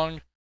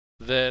song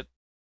that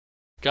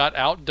got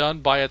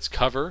outdone by its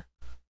cover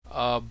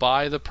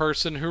by the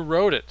person who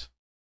wrote it.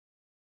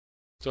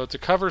 So it's a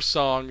cover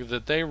song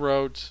that they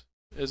wrote.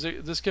 Is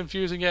it this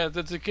confusing? Yeah,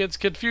 it's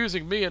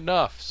confusing me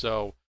enough.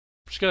 So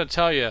I'm just going to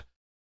tell you,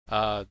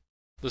 the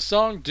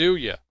song Do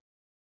Ya,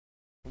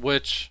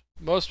 which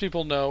most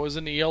people know is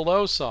an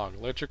ELO song,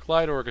 Electric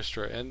Light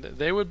Orchestra, and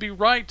they would be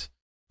right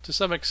to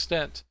some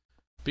extent,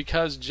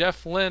 because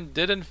Jeff Lynne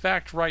did in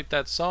fact write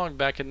that song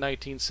back in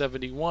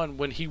 1971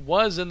 when he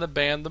was in the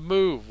band The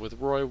Move with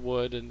Roy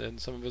Wood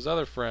and some of his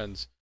other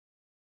friends.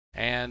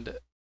 And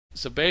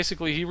so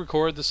basically he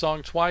recorded the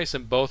song twice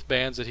in both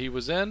bands that he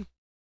was in,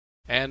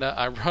 and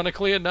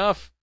ironically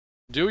enough,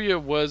 Do Ya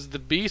was the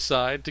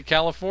B-side to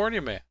California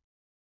Man.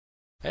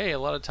 Hey, a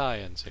lot of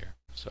tie-ins here.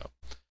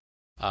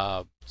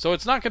 So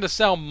it's not going to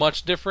sound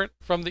much different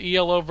from the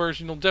ELO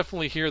version. You'll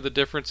definitely hear the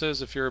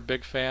differences if you're a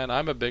big fan.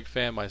 I'm a big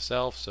fan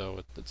myself,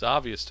 so it's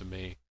obvious to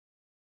me.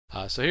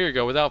 So here you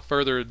go. Without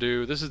further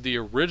ado, this is the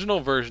original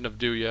version of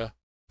Do Ya,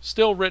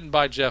 still written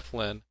by Jeff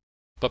Lynne,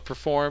 but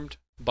performed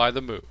by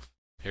The Move.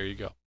 Here you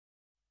go.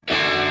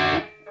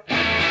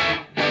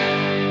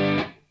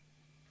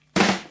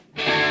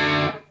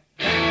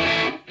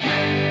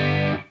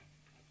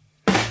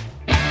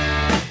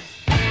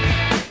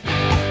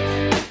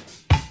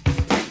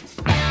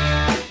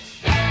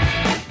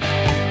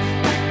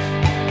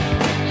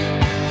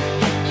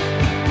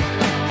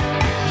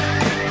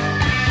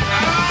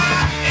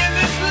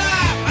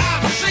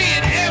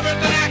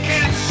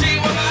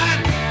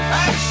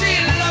 I've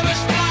seen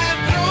lovers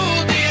flying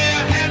through the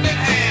air hand in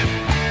hand.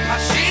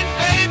 I've seen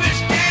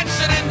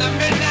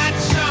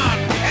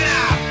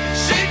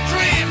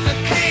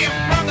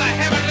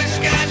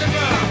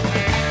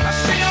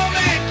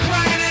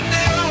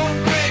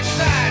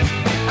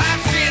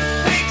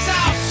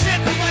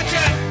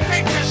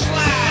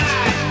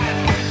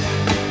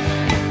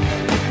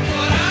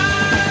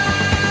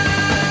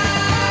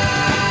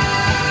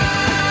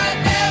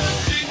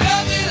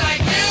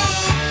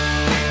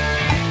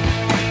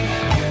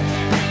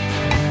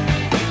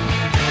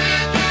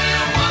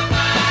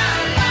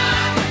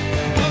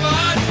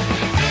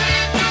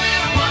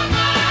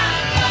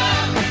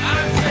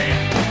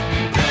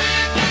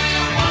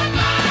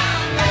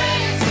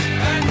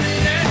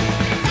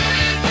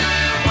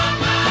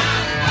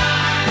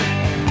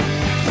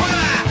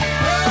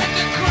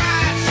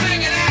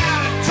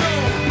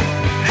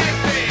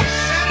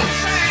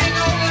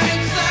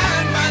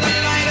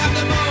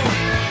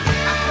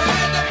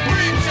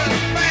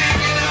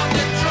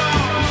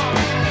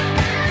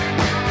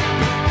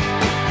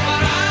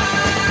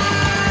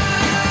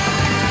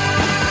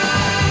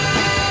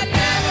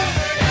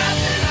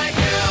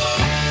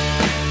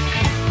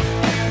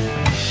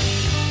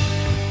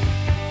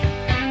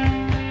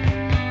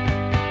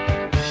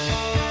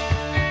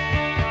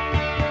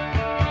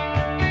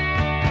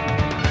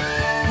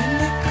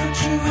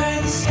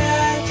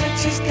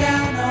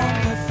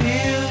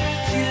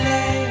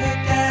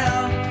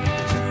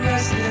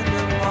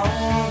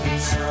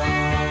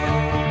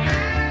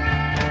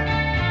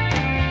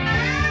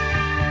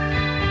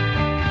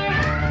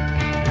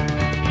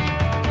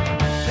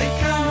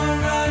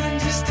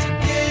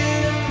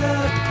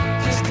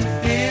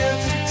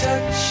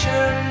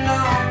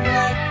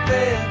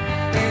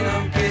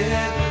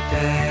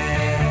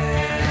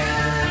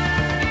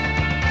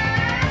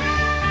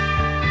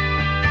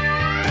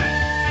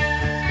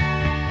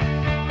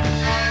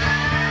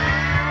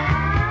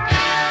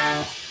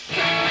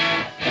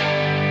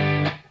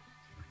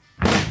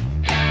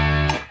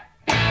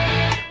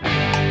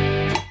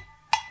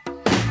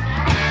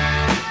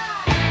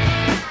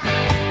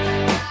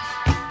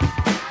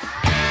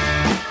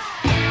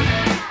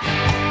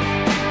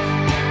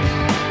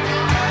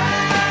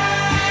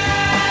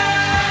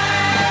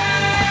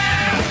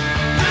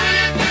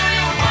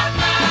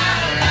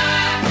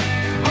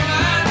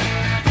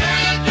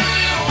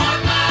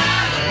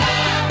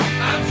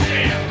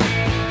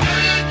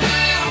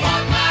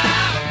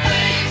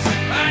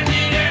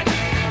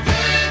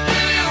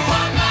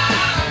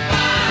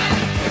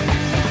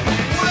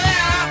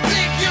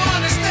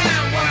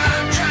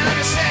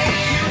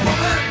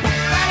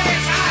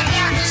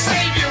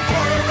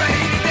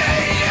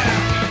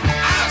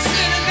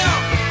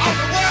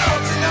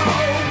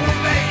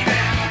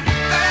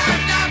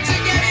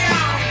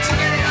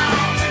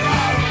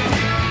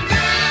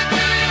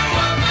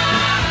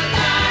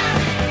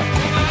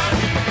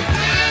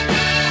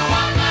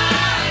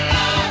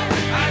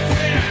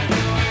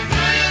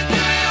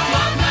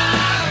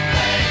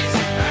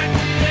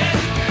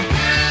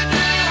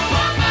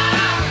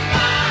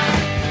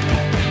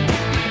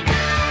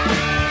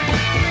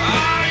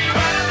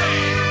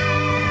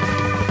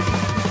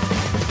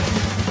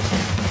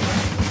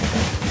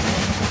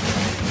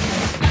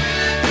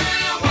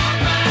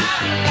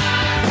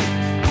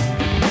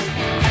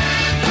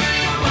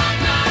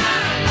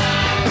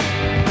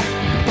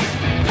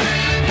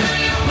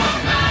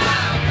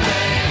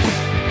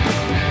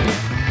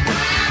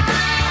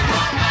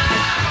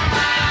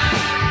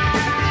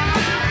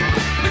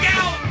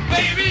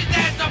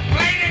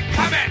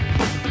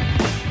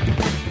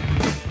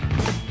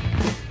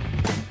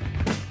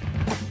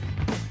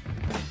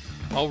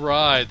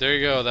Alright, there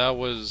you go. That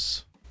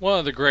was one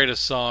of the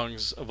greatest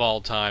songs of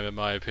all time, in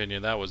my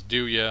opinion. That was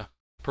Do Ya,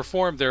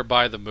 performed there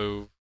by The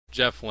Move,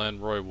 Jeff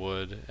Lynne, Roy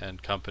Wood,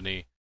 and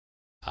company.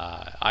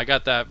 I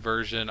got that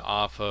version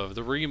off of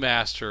the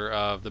remaster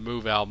of the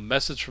Move album,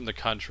 Message from the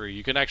Country.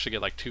 You can actually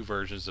get like two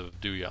versions of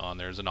Do Ya on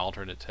there. There's an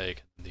alternate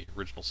take, the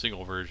original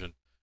single version,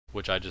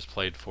 which I just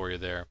played for you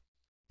there.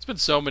 There's been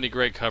so many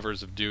great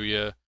covers of Do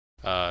Ya.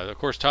 Of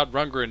course, Todd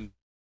Rundgren,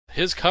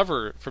 his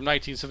cover from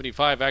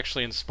 1975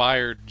 actually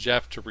inspired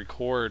Jeff to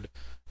record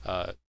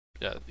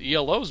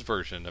ELO's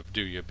version of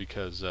Do Ya,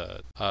 because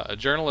a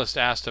journalist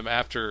asked him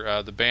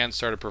after the band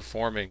started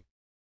performing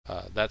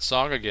that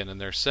song again in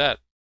their set.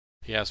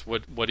 He asked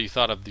what he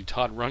thought of the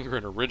Todd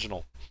Rundgren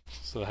original.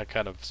 So that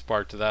kind of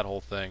sparked that whole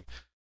thing.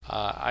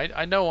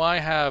 I know I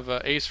have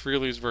Ace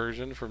Frehley's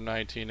version from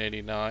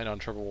 1989 on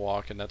Triple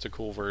Walk, and that's a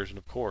cool version,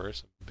 of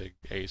course. I'm a big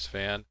Ace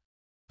fan.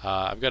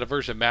 I've got a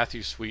version of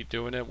Matthew Sweet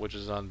doing it, which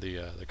is on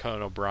the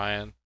Conan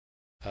O'Brien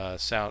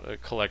sound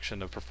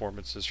collection of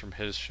performances from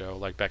his show,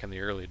 like back in the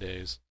early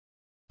days.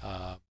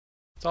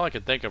 That's all I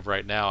can think of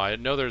right now. I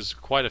know there's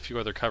quite a few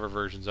other cover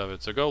versions of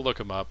it, so go look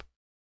them up.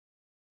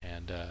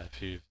 And if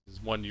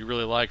there's one you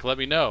really like, let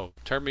me know.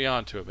 Turn me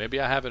on to it. Maybe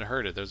I haven't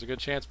heard it. There's a good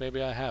chance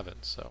maybe I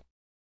haven't. So,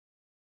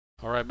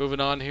 all right, moving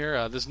on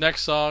here. This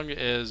next song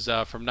is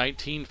from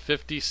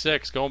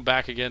 1956, going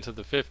back again to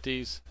the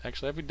 50s.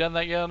 Actually, have we done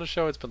that yet on the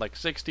show? It's been like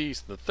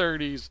 60s, the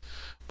 30s.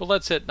 But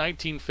let's hit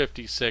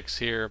 1956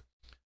 here.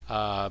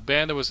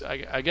 Band that was,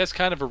 I guess,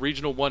 kind of a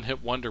regional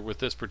one-hit wonder with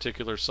this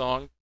particular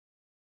song.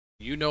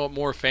 You know it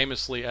more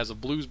famously as a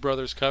Blues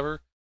Brothers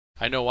cover.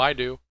 I know I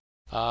do.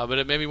 But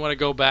it made me want to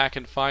go back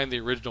and find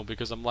the original,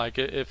 because I'm like,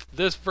 if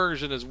this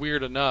version is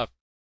weird enough,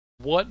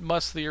 what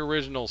must the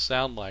original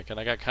sound like? And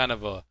I got kind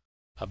of a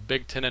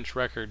big 10-inch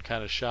record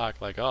kind of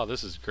shock, like, oh,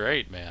 this is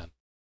great, man.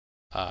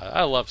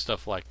 I love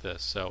stuff like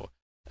this. So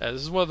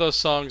this is one of those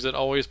songs that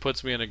always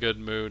puts me in a good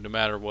mood no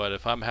matter what.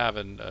 If I'm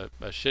having a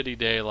shitty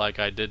day like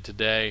I did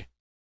today,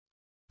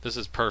 this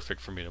is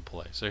perfect for me to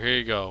play. So here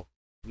you go.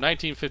 From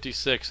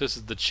 1956, this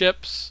is The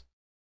Chips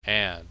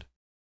and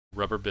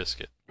Rubber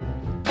Biscuit.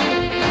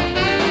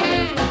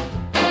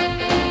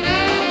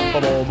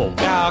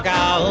 Cow, cow,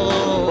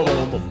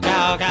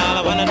 cow, cow,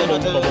 I wanna do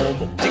it.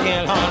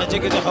 Chicken, horn,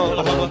 chicken, a whole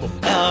hubba.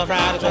 Love,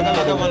 ride, a truck,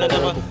 like I wanna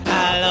double.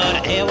 I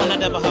love the air, wanna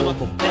double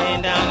hubba.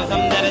 Laying down on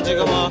something that a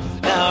chicken want.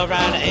 Love,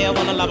 ride, the air,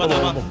 wanna love a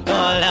double.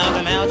 Love,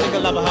 the mouth,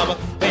 chicken, love a hubba.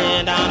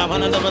 Bend down, I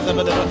wanna double,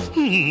 double, double.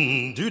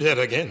 Do that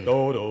again.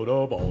 Do, do,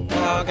 do, boom.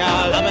 Cow,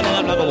 cow, loving in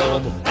a blubber,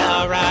 blubber.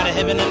 Love, ride, a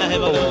hippin' in a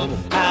hibble, blubber.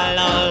 I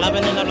love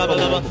loving in a blubber,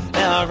 blubber.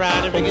 Love,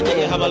 ride, a ricky,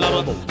 chicken, hubba,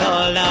 blubber.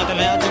 Love, the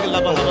mouth, chicken,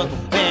 love a hubba.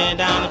 Bend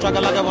down, the truck,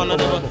 like I wanna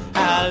double.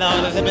 I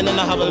love the zipping in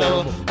the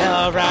hubbaloo.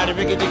 Love ride the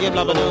ricky diggy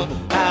blubbaloo.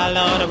 I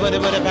love the woody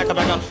woody pack a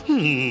pack.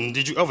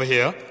 Did you ever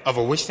hear of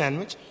a wish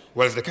sandwich?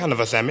 Well, it's the kind of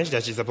a sandwich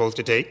that you're supposed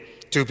to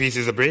take 2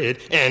 pieces of bread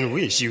and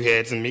wish you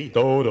had some meat.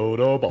 Do do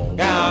do boom.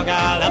 Gow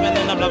gow, loving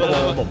in the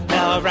blubbaloo.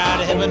 Love ride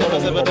the hibba dibba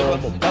zibba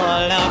dibba.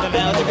 Oh, love the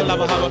male chicken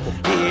lubba hubba.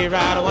 He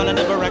ride the one of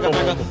the baraka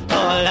packer.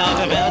 Oh, love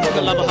the male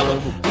chicken lubba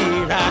hubba. He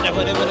ride the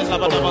woody woody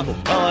slubba dubba.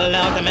 Oh,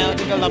 love the male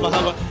chicken lubba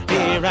hubba.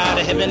 He ride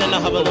the hibbin in the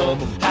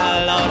hubbaloo.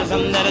 I love the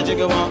something that a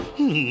chicken want.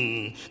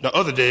 The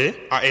other day,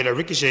 I ate a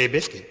ricochet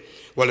biscuit.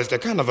 Well, it's the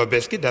kind of a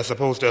biscuit that's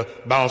supposed to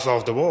bounce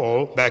off the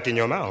wall back in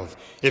your mouth.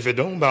 If it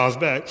don't bounce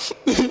back,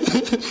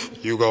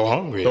 you go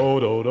hungry. Do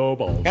do do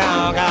boom.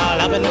 Gow gow,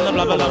 loving in the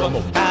blubber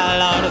blubber. I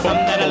love the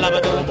something that a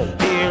lubba do.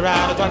 He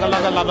ride the truck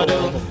like a lubba do.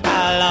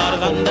 I love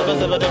the something that a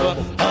zibba dibba.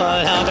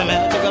 Oh, love the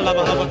man chicken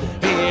lubba hubba.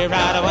 He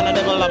ride the one of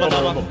the lubba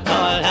lubba.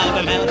 Oh, love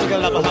the man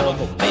chicken lubba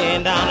hubba.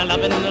 Laying down and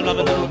loving in the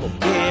blubber do.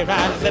 He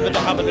ride the zibba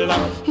hubba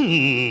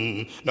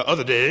do. The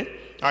other day,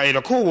 I ate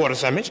a cold water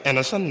sandwich and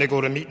a Sunday go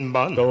to meat and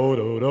bun. Do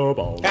do do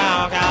boom.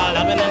 Cow cow,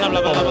 loving in the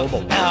blubber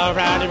blubber. Now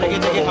ride the ricky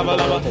ticky hubba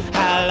lubba.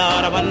 I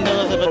love the one do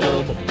zibba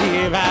do.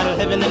 He ride the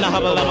living in the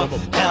hubba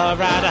lubba. Now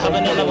ride the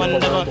hubbing in the one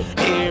double.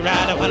 He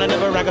ride the one of the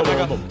baraka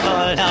baraka.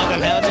 Oh, love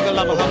the hell ticky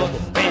lubba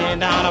hubba.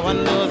 Bend down the one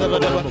do zibba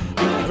do.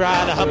 He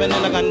ride the hubbing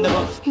in the gun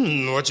double.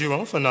 What you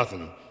want for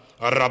nothing?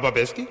 A rubber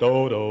biscuit?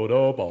 Do do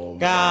do boom.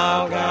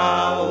 Cow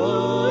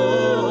cow.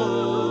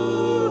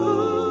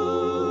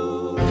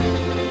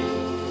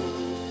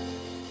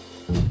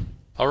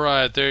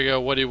 Alright, there you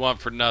go. What do you want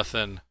for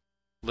nothing?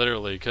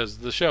 Literally, because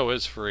the show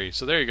is free.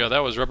 So there you go. That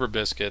was Rubber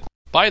Biscuit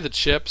by The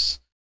Chips.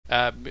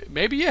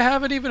 Maybe you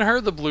haven't even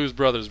heard the Blues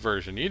Brothers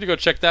version. You need to go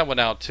check that one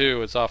out,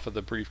 too. It's off of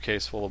the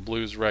Briefcase Full of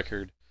Blues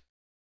record.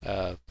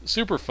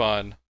 Super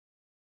fun.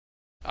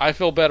 I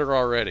feel better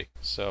already.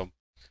 So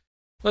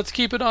let's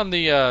keep it on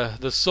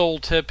the soul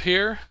tip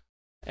here.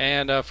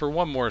 And for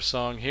one more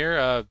song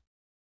here,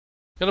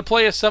 gonna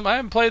play you some. I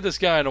haven't played this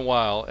guy in a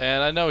while,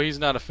 and I know he's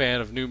not a fan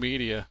of new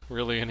media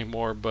really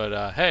anymore.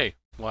 But hey,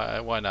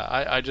 why not?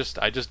 I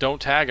just don't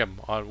tag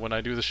him on when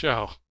I do the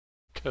show,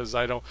 because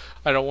I don't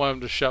want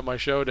him to shut my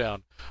show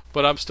down.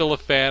 But I'm still a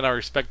fan. I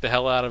respect the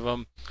hell out of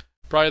him.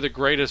 Probably the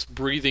greatest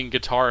breathing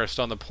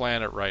guitarist on the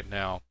planet right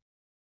now.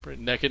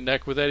 Neck and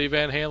neck with Eddie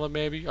Van Halen,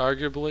 maybe,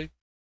 arguably.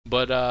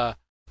 But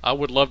I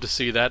would love to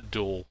see that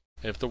duel.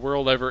 If the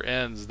world ever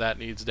ends, that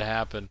needs to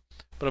happen.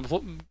 But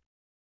I'm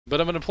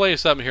going to play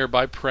something here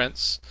by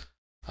Prince.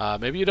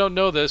 Maybe you don't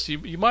know this.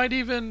 You might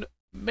even,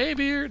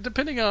 maybe,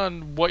 depending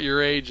on what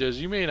your age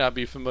is, you may not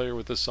be familiar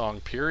with this song,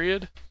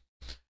 period.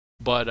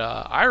 But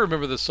I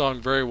remember this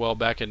song very well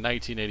back in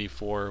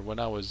 1984 when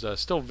I was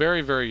still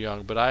very, very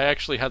young. But I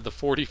actually had the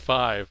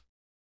 45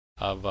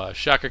 of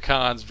Shaka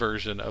Khan's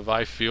version of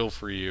I Feel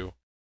For You.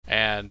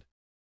 And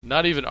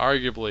not even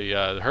arguably,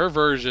 her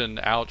version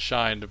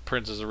outshined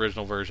Prince's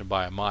original version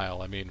by a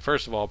mile. I mean,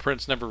 first of all,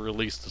 Prince never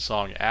released the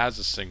song as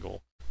a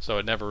single, so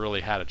it never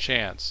really had a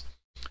chance.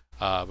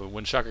 But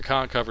when Shaka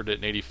Khan covered it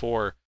in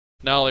 '84,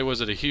 not only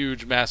was it a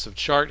huge, massive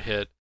chart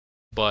hit,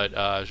 but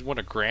she won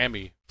a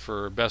Grammy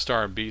for Best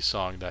R&B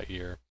Song that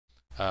year.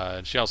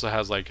 And she also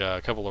has like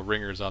a couple of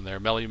ringers on there.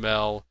 Melly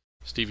Mel,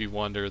 Stevie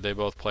Wonder, they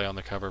both play on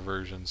the cover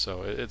version,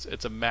 so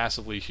it's a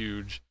massively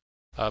huge,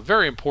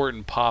 very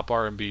important pop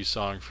R&B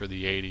song for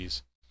the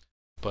 80s.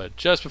 But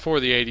just before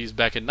the 80s,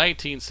 back in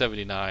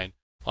 1979,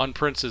 on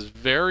Prince's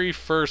very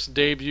first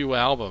debut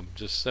album,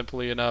 just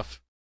simply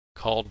enough,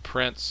 called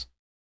Prince.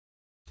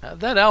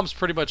 That album's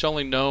pretty much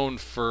only known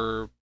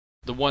for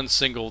the one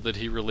single that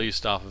he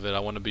released off of it, I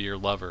Want to Be Your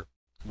Lover,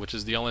 which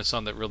is the only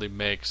song that really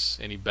makes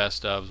any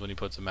best ofs when he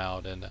puts them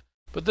out.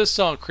 But this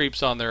song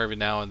creeps on there every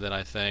now and then,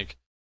 I think.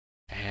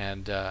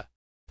 And,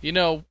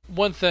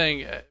 one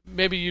thing,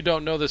 maybe you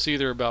don't know this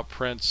either about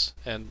Prince,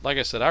 and like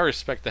I said, I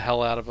respect the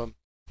hell out of him.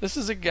 This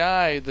is a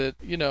guy that,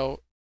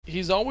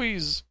 he's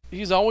always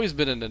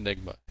been an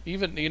enigma.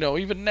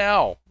 Even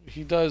now,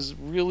 he does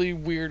really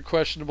weird,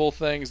 questionable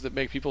things that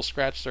make people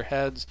scratch their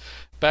heads.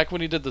 Back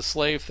when he did the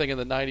slave thing in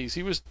the 90s,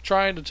 he was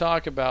trying to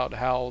talk about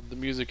how the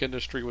music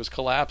industry was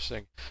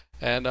collapsing.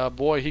 And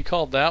boy, he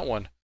called that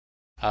one.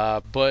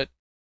 But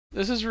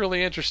this is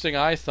really interesting,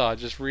 I thought,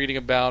 just reading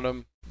about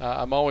him.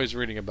 I'm always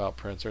reading about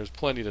Prince. There's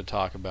plenty to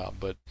talk about.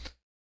 But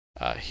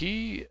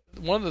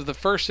one of the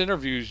first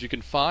interviews you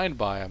can find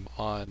by him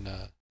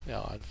on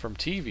from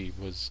TV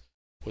was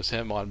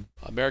him on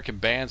American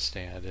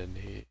Bandstand,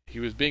 and he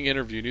was being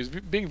interviewed. He was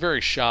being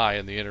very shy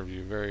in the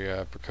interview,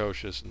 very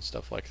precocious and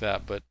stuff like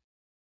that. But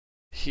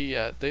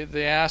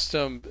they asked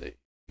him,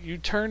 "You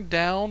turned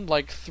down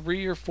like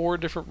 3 or 4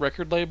 different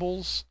record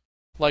labels,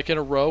 like in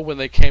a row when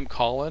they came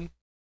calling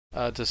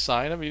to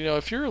sign him.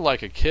 If you're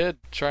like a kid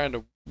trying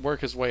to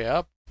work his way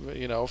up,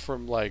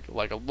 from like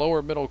a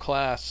lower middle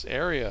class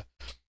area,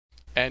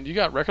 and you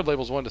got record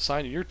labels wanting to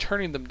sign you, you're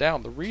turning them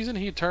down. The reason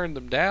he turned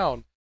them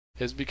down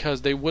is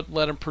because they wouldn't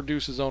let him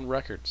produce his own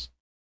records.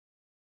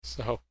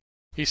 So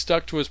he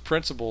stuck to his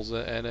principles,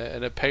 and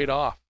it paid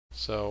off.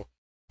 So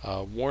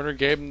Warner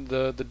gave him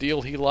the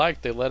deal he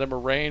liked. They let him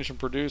arrange and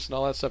produce and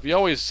all that stuff. You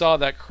always saw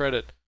that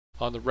credit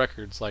on the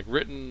records, like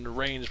written,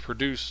 arranged,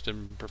 produced,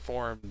 and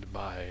performed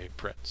by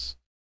Prince.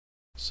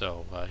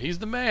 So he's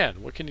the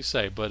man. What can you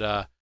say?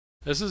 But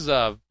this is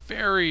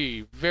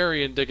very,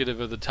 very indicative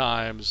of the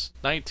times.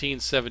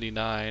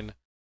 1979,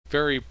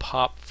 very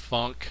pop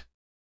funk.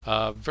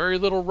 Very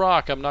little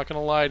rock, I'm not going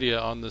to lie to you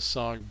on this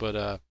song,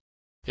 but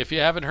if you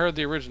haven't heard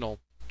the original,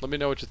 let me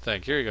know what you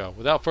think. Here you go.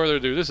 Without further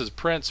ado, this is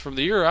Prince from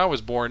the year I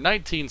was born,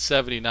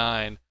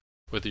 1979,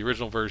 with the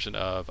original version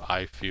of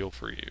I Feel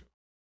For You.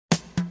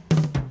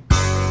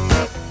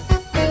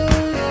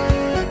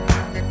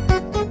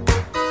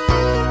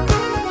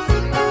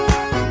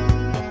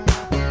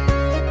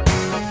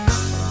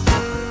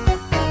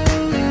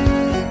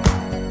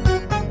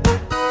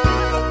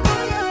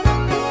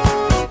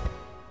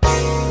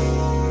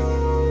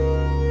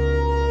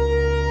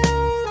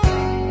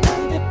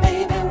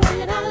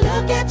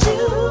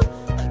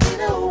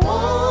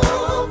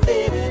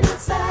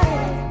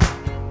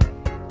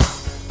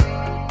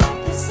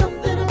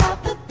 Something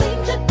about the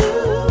things you do.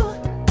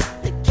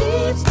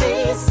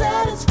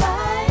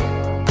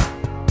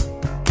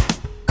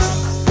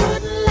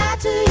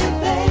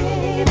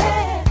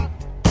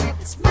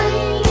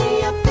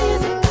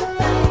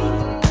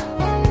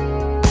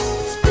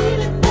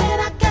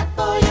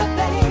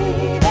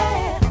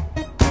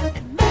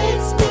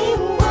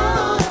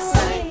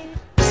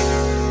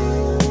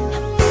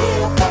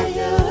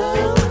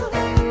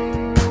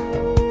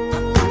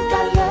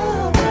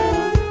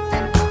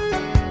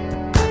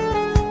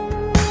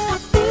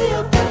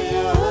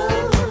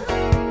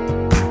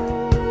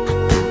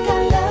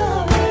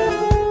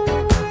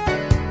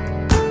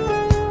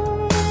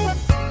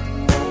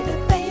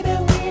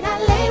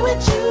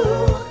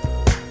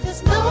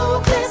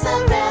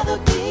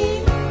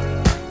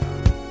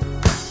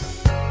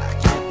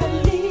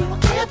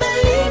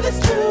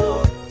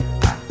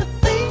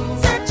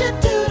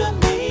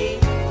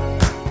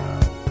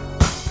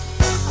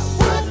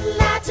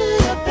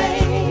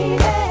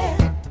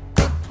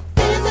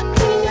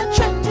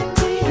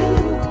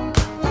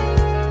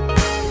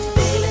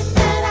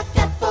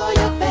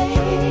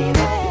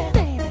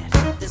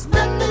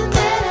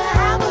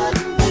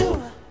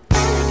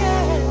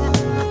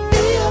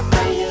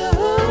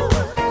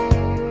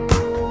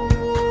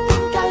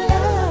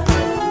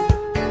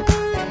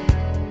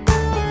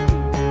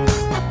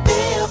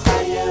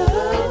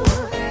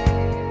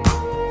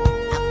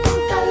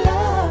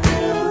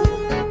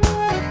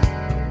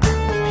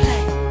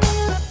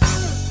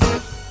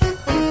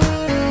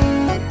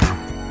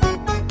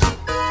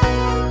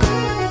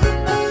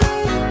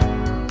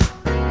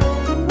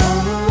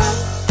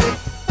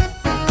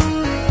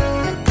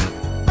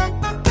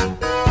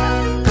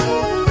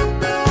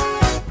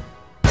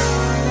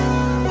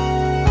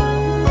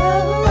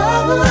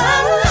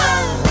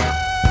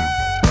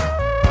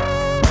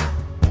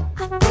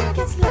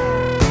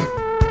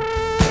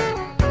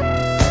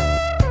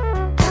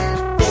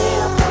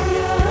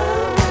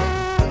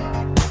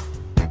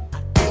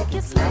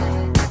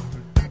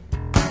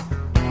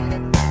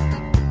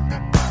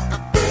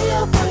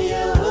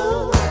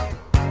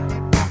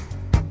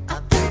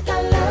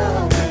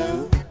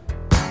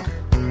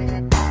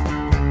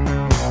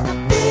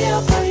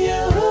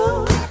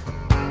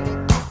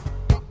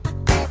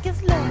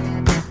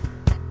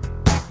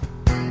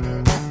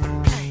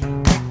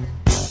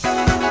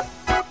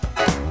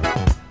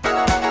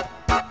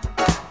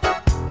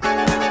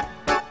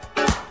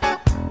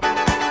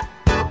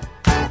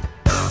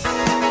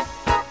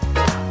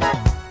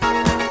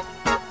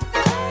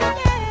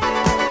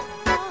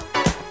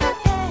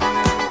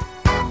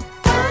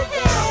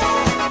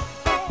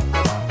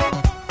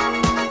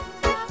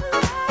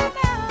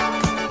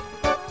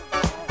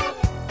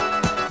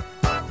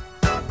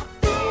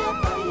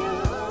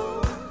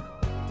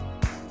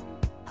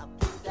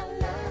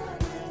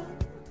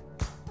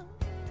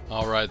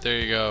 Alright, there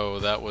you go.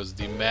 That was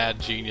the mad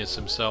genius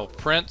himself,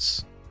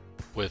 Prince,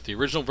 with the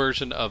original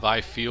version of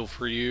I Feel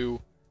For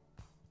You.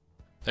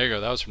 There you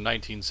go, that was from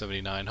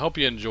 1979. Hope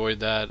you enjoyed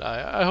that.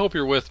 I hope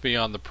you're with me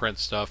on the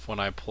Prince stuff when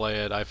I play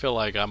it. I feel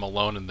like I'm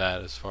alone in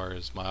that as far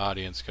as my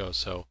audience goes,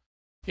 so,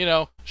 you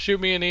know, shoot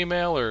me an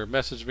email or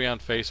message me on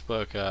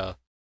Facebook.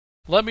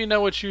 Let me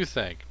know what you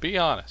think. Be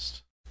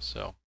honest.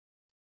 So,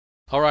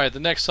 alright, the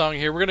next song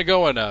here, we're going to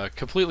go in a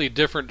completely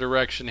different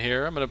direction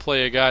here. I'm going to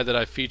play a guy that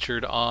I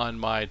featured on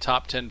my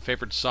top 10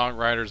 favorite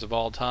songwriters of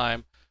all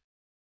time.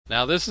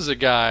 Now, this is a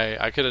guy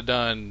I could have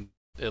done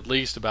at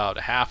least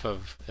about half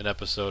of an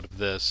episode of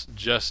this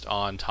just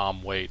on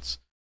Tom Waits,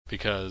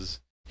 because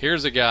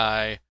here's a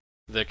guy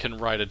that can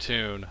write a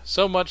tune,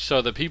 so much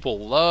so that people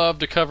love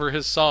to cover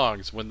his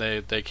songs when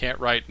they can't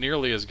write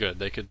nearly as good.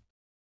 They could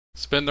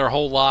spend their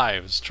whole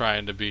lives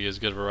trying to be as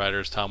good of a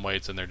writer as Tom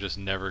Waits, and they're just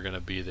never going to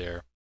be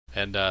there.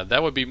 And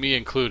that would be me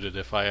included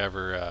if I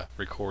ever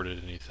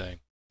recorded anything.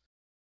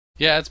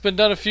 Yeah, it's been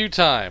done a few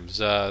times.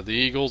 The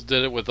Eagles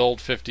did it with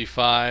Old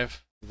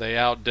 55. They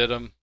outdid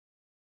them.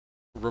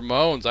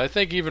 Ramones, I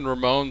think even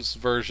Ramones'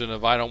 version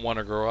of I Don't Want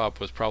to Grow Up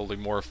was probably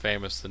more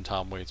famous than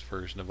Tom Waits'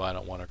 version of I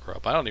Don't Want to Grow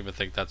Up. I don't even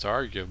think that's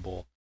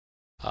arguable.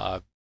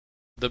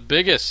 The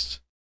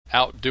biggest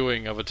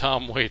outdoing of a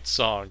Tom Waits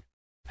song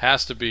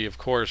has to be, of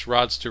course,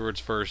 Rod Stewart's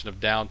version of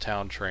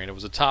Downtown Train. It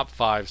was a top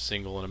 5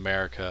 single in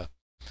America.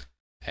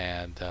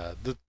 And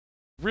the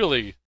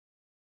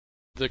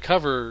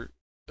cover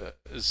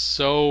is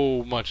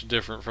so much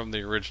different from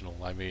the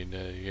original. I mean,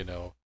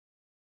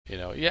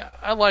 yeah,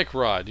 I like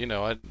Rod.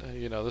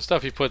 The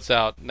stuff he puts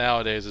out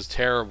nowadays is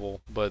terrible.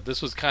 But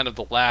this was kind of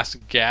the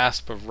last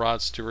gasp of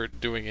Rod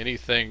Stewart doing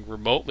anything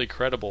remotely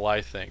credible,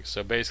 I think.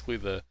 So basically,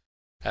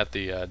 at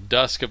the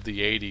dusk of the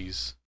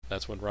 '80s,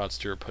 that's when Rod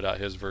Stewart put out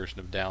his version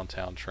of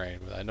Downtown Train.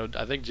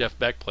 I think Jeff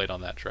Beck played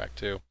on that track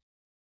too.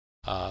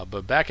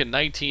 But back in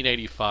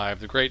 1985,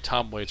 the great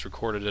Tom Waits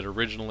recorded it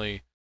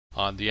originally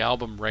on the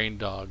album Rain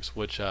Dogs,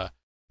 which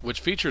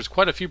features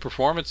quite a few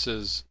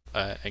performances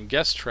and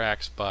guest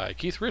tracks by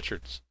Keith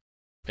Richards.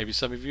 Maybe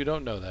some of you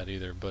don't know that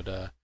either, but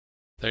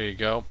there you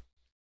go.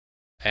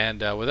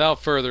 And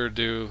without further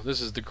ado,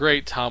 this is the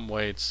great Tom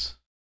Waits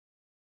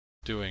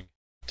doing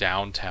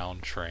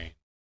Downtown Train.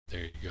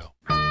 There you go.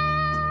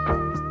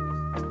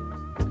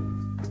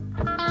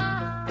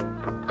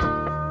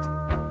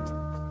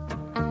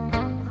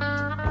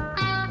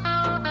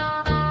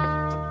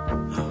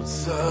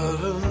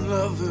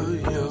 Another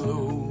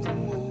yellow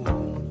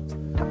moon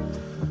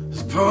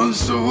has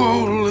punched a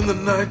hole in the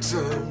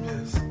nighttime,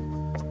 yes.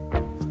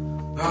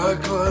 I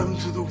climb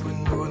to the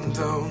window and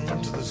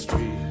down to the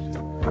street.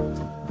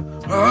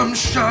 I'm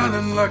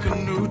shining like a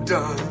new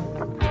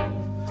dime.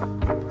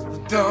 The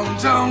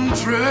downtown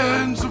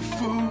train's a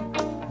fool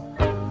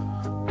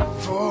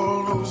for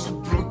all those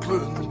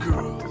Brooklyn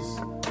girls.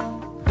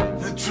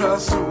 They try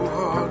so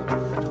hard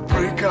to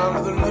break out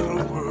of their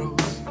little world.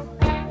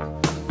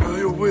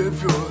 You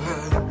wave your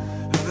hand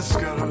and they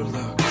scatter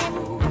like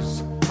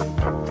crows.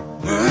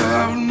 They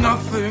have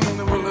nothing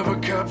that will ever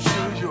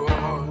capture your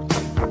heart.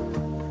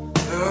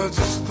 They're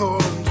just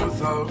thorns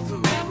without the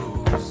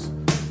rose.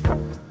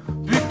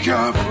 Be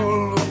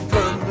careful of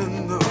them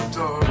in the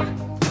dark.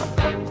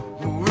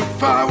 Oh,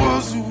 if I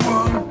was the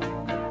one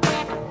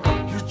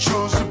you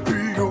chose to be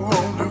your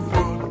only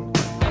one.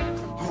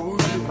 Oh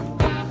yeah,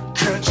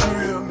 can't you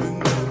hear me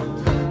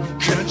now?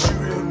 Can't you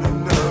hear me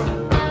now?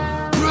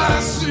 I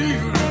see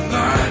you.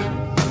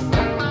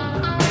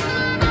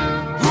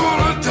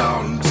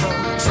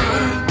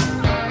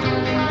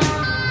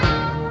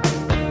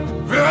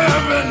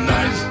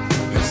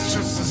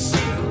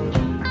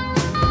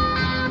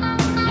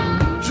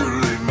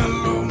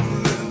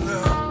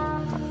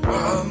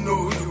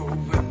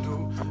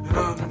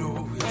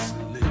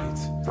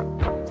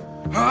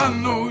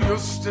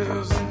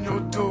 Stairs in your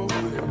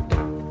doorway.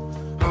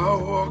 I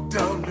walk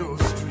down your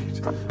street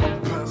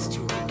and past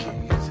your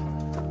gate.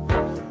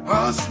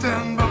 I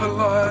stand by the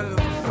light of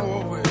the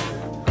four-way.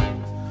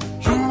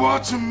 You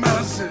watch a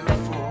massive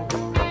fall.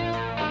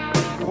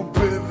 Oh,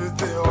 baby,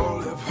 they all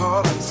have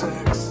heart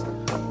attacks.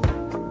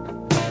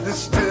 They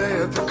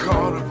stay at the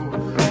carnival,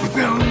 but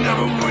they'll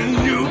never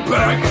win you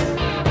back.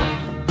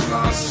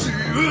 I'll see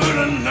you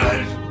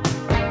tonight.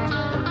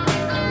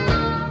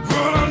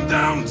 Run on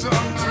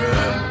downtown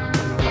train.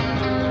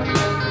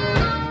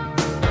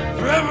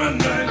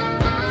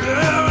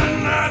 Every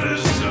night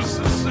is just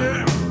the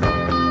same.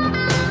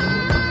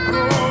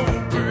 Oh,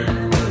 baby,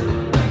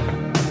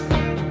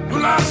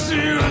 well, I'll see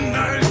you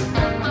tonight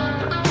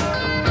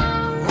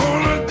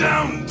on a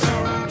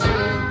downtown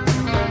train.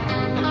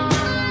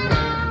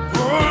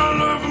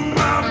 All over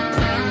my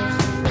dreams,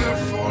 they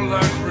fall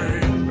like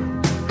rain.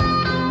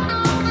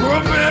 Oh,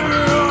 baby,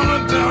 on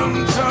a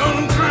downtown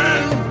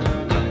train.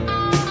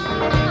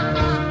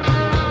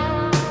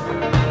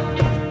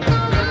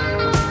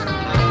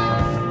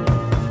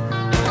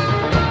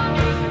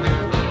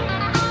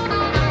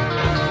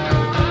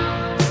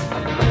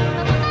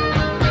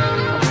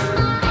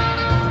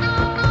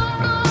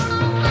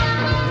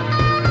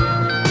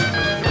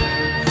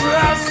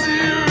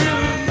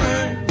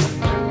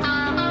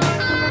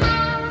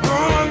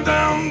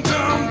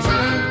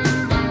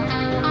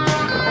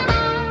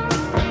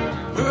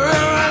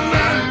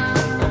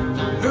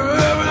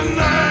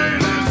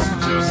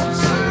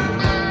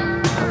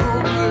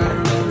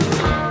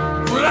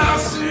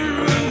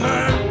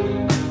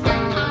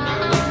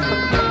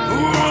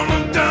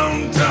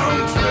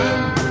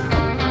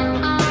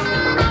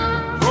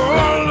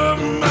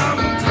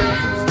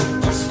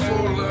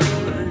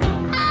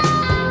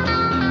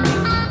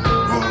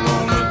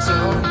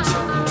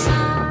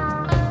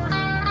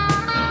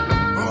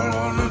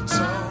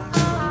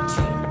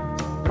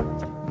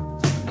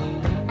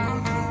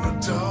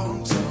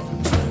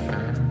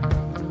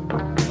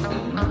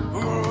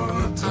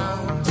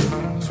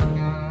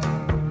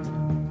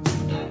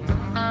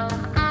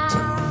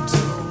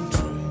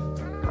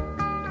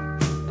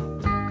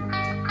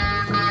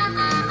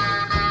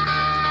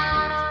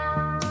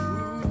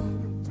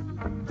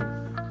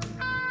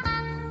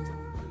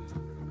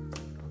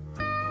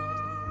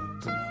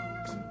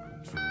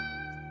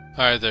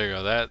 Alright, there you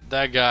go.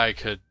 That guy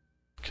could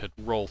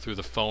roll through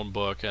the phone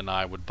book and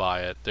I would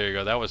buy it. There you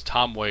go. That was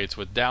Tom Waits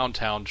with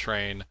Downtown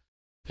Train.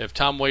 If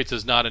Tom Waits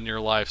is not in your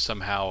life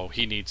somehow,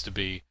 he needs to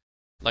be.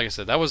 Like I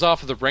said, that was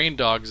off of the Rain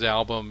Dogs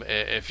album.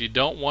 If you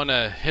don't want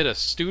to hit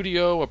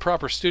a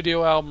proper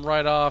studio album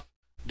right off,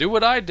 do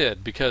what I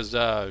did, because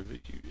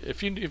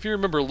if you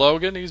remember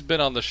Logan, he's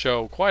been on the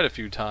show quite a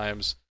few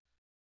times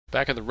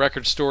back in the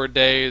record store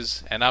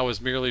days, and I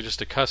was merely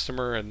just a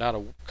customer and not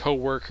a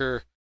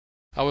co-worker.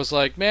 I was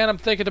like, man, I'm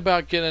thinking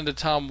about getting into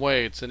Tom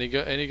Waits, and he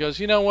goes,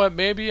 you know what?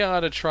 Maybe I ought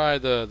to try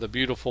the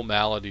Beautiful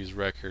Maladies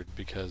record,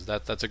 because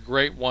that's a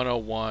great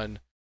 101.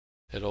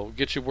 It'll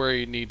get you where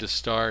you need to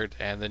start,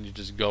 and then you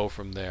just go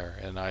from there.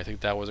 And I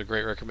think that was a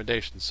great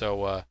recommendation.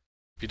 So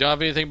if you don't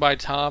have anything by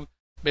Tom,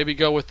 maybe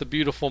go with the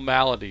Beautiful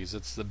Maladies.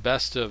 It's the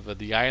best of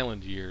the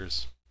Island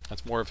years.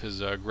 That's more of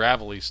his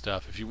gravelly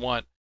stuff. If you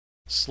want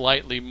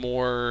slightly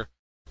more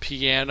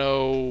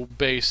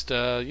piano-based,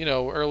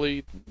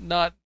 early,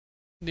 not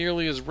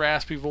nearly as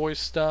raspy voice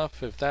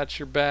stuff, if that's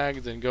your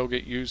bag, then go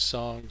get used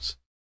songs.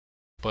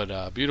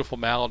 But Beautiful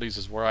Maladies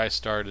is where I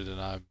started,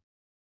 and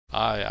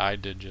I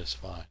did just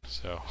fine.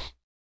 So,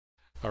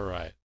 all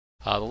right.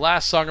 The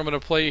last song I'm going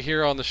to play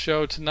here on the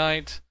show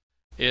tonight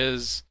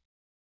is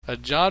a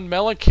John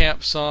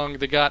Mellencamp song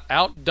that got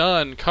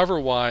outdone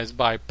cover-wise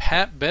by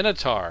Pat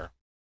Benatar.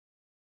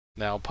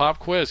 Now, pop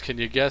quiz, can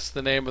you guess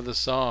the name of the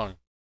song?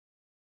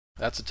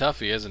 That's a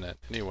toughie, isn't it?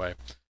 Anyway.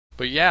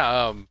 But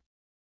yeah,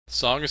 the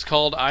song is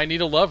called I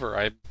Need a Lover.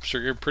 I'm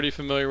sure you're pretty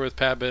familiar with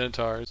Pat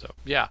Benatar, so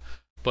yeah.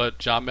 But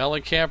John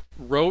Mellencamp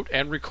wrote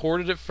and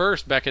recorded it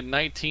first back in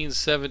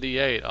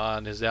 1978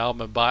 on his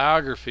album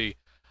Biography.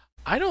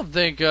 I don't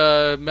think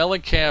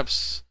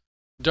Mellencamp's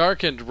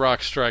darkened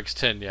Rock Strikes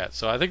 10 yet,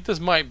 so I think this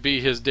might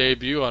be his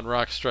debut on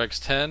Rock Strikes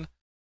 10.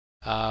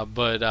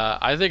 But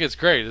I think it's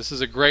great. This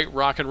is a great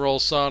rock and roll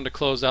song to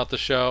close out the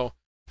show.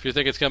 If you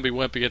think it's going to be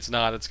wimpy, it's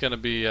not. It's going to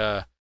be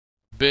a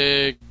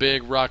big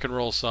rock and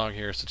roll song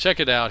here. So check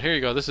it out. Here you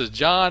go. This is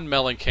John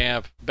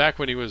Mellencamp, back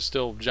when he was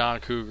still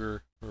John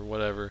Cougar or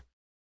whatever,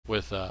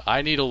 with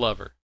I Need a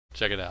Lover.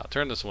 Check it out.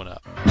 Turn this one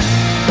up.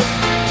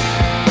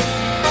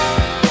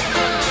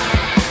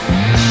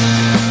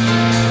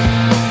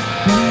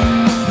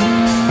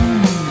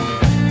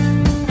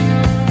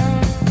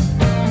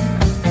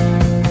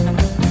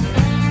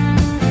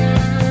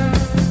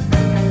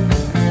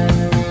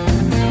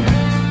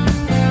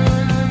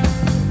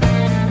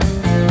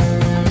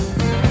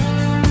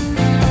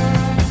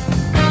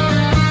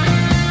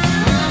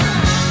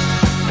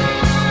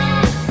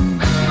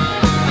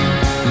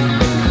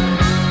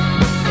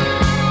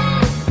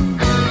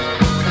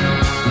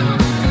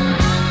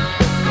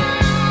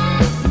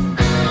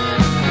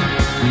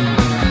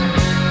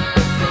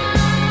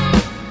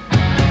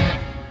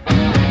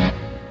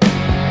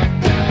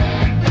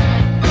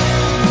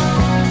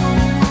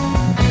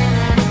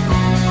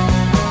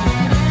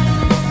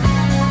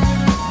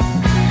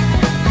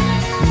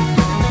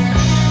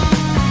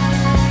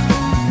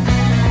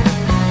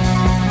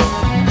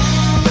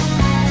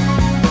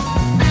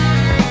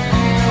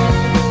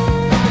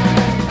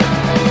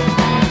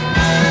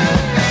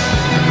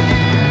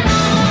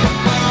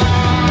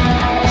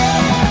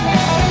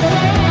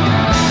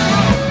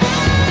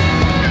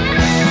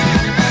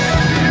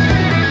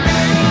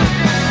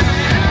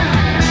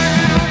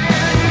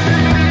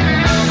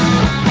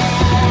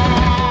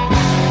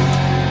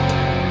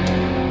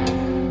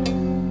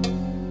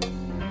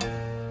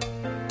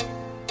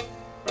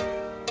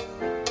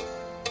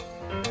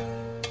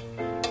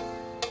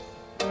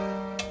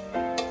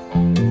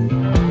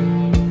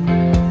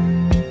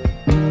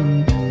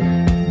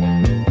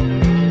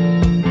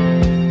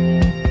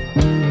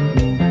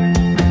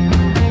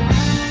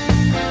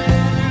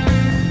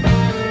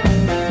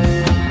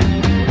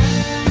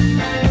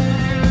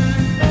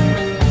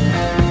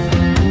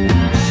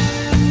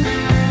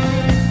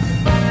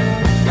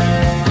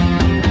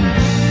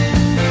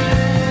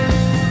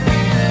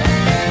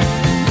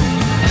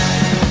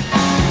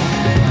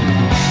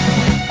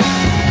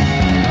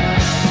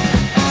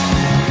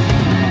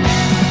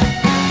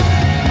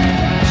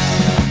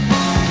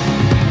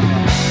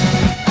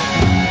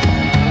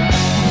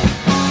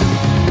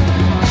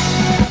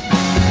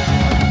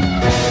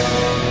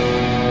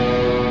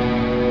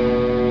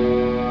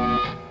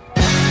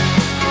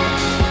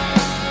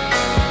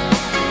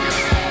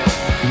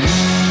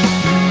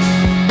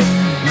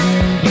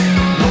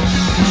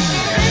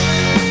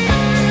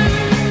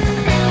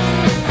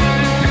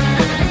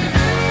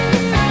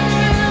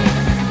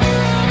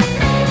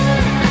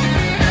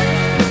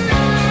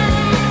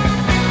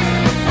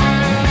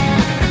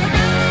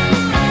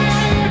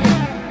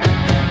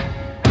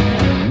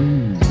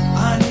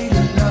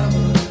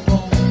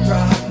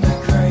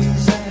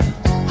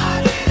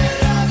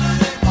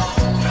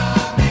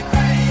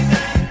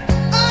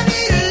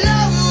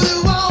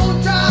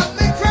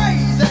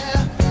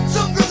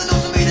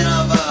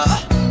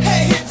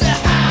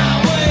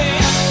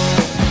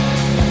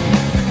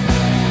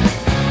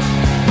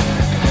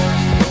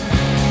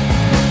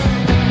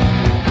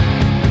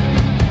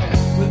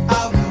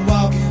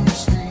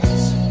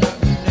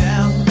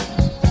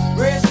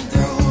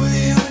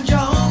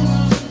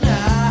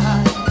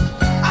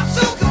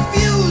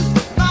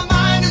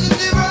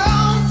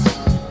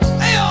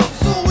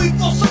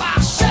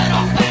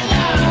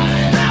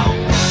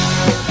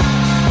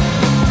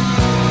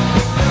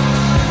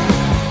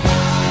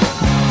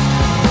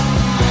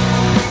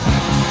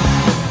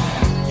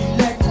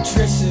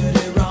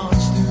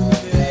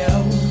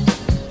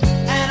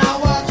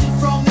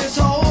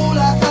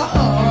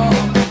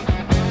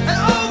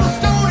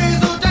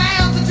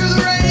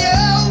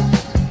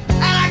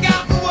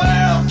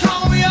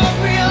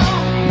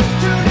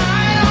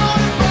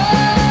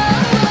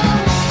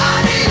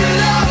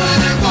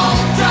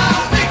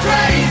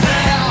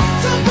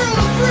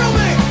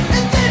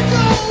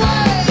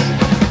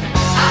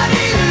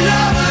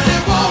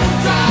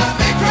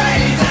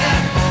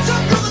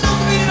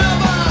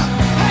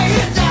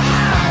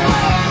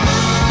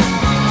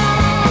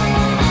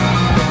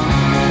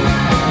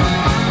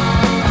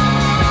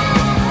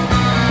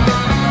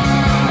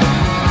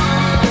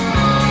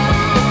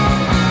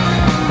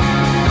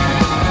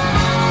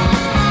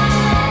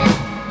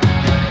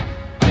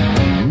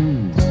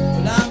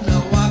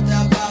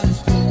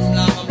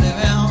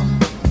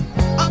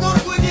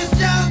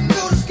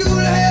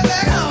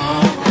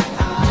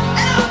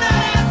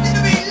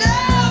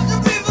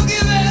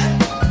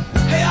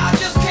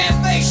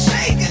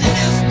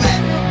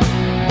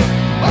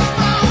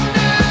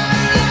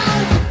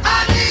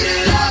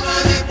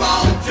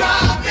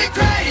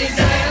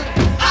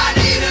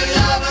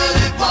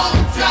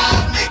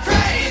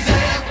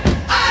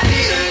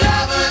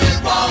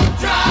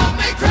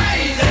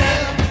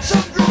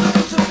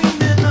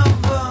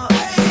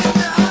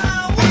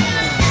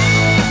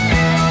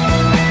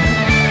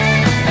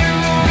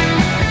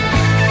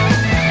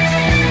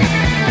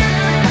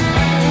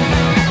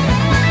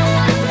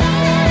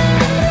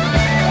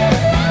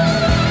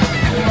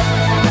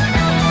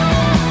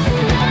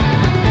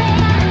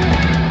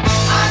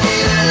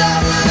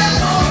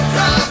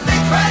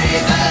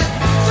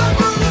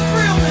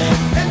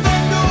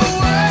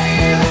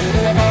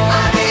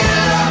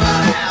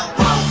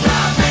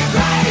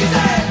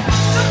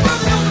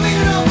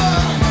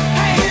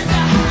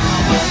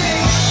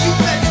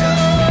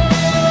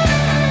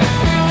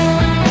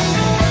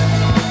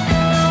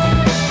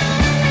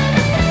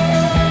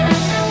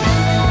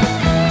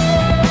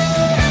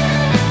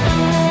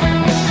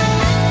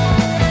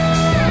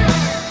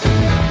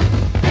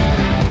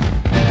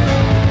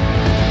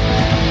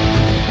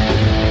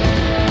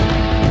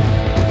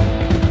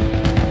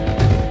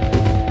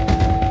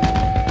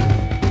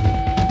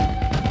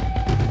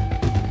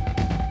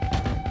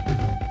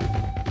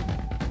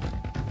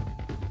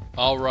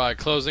 right,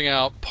 closing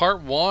out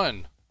part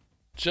 1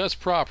 just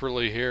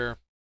properly here.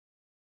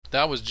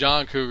 That was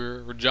John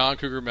Cougar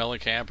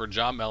Mellencamp, or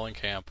John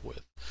Mellencamp,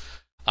 with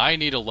I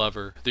Need a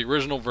Lover, the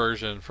original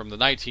version from the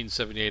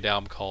 1978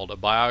 album called A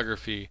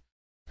Biography.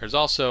 There's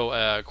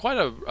also quite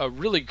a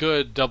really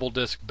good double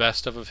disc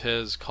best of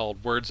his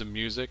called Words and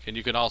Music, and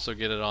you can also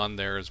get it on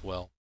there as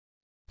well.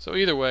 So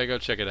either way, go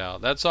check it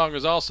out. That song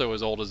is also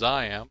As Old as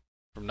I Am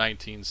from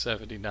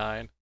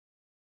 1979.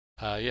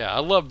 Yeah, I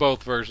love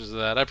both versions of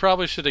that. I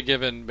probably should have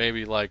given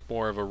maybe like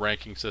more of a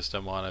ranking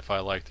system on if I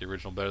like the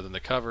original better than the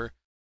cover.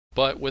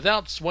 But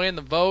without swaying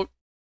the vote,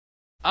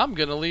 I'm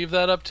going to leave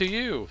that up to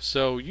you.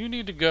 So you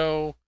need to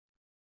go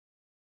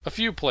a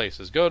few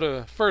places.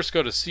 First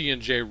go to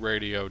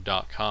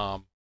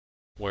cnjradio.com,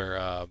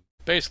 where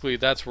basically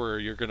that's where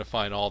you're going to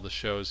find all the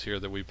shows here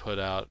that we put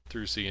out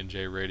through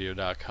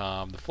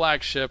cnjradio.com. The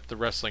flagship, the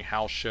Wrestling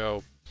House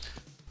Show,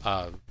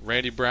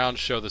 Randy Brown's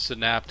show, The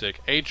Synaptic,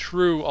 a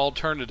true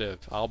alternative.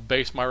 I'll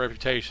base my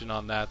reputation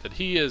on that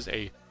he is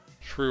a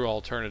true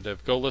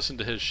alternative. Go listen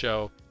to his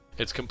show.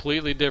 It's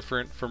completely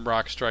different from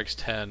Rock Strikes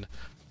 10,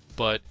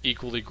 but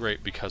equally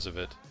great because of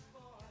it.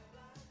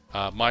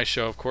 My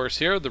show, of course,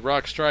 here, the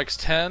Rock Strikes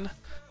 10.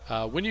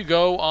 When you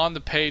go on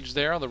the page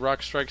there, on the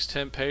Rock Strikes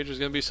 10 page, there's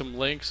going to be some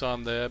links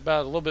on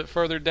about a little bit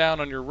further down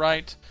on your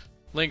right.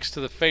 Links to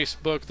the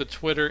Facebook, the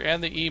Twitter,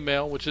 and the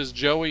email, which is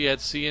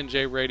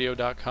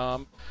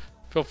joey@cnjradio.com.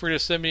 Feel free to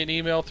send me an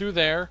email through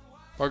there,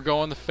 or go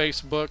on the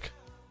Facebook,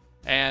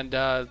 and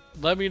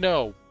let me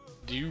know.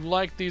 Do you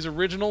like these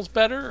originals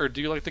better, or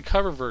do you like the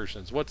cover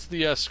versions? What's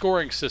the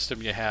scoring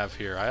system you have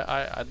here?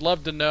 I'd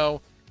love to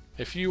know.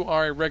 If you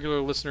are a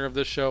regular listener of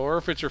this show, or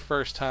if it's your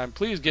first time,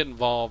 please get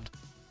involved.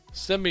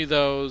 Send me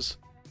those.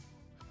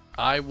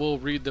 I will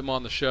read them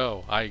on the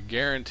show. I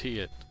guarantee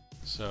it.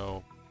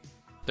 So,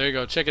 there you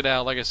go. Check it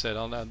out. Like I said,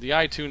 on the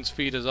iTunes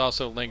feed is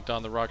also linked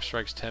on the Rock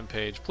Strikes 10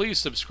 page. Please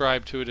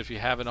subscribe to it if you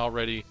haven't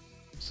already.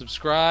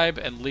 Subscribe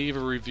and leave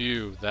a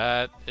review.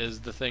 That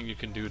is the thing you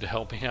can do to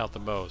help me out the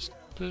most.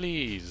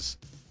 Please.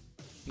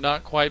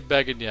 Not quite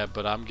begging yet,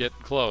 but I'm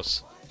getting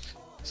close.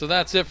 So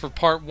that's it for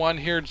part 1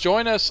 here.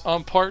 Join us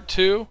on part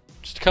 2.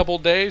 Just a couple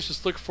days.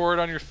 Just look for it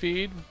on your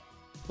feed.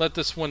 Let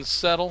this one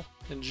settle.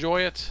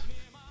 Enjoy it.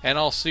 And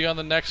I'll see you on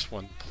the next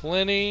one.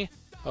 Plenty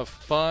of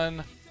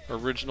fun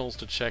originals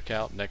to check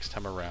out next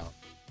time around.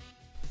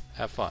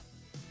 Have fun.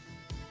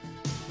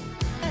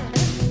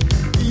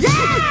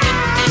 Yeah!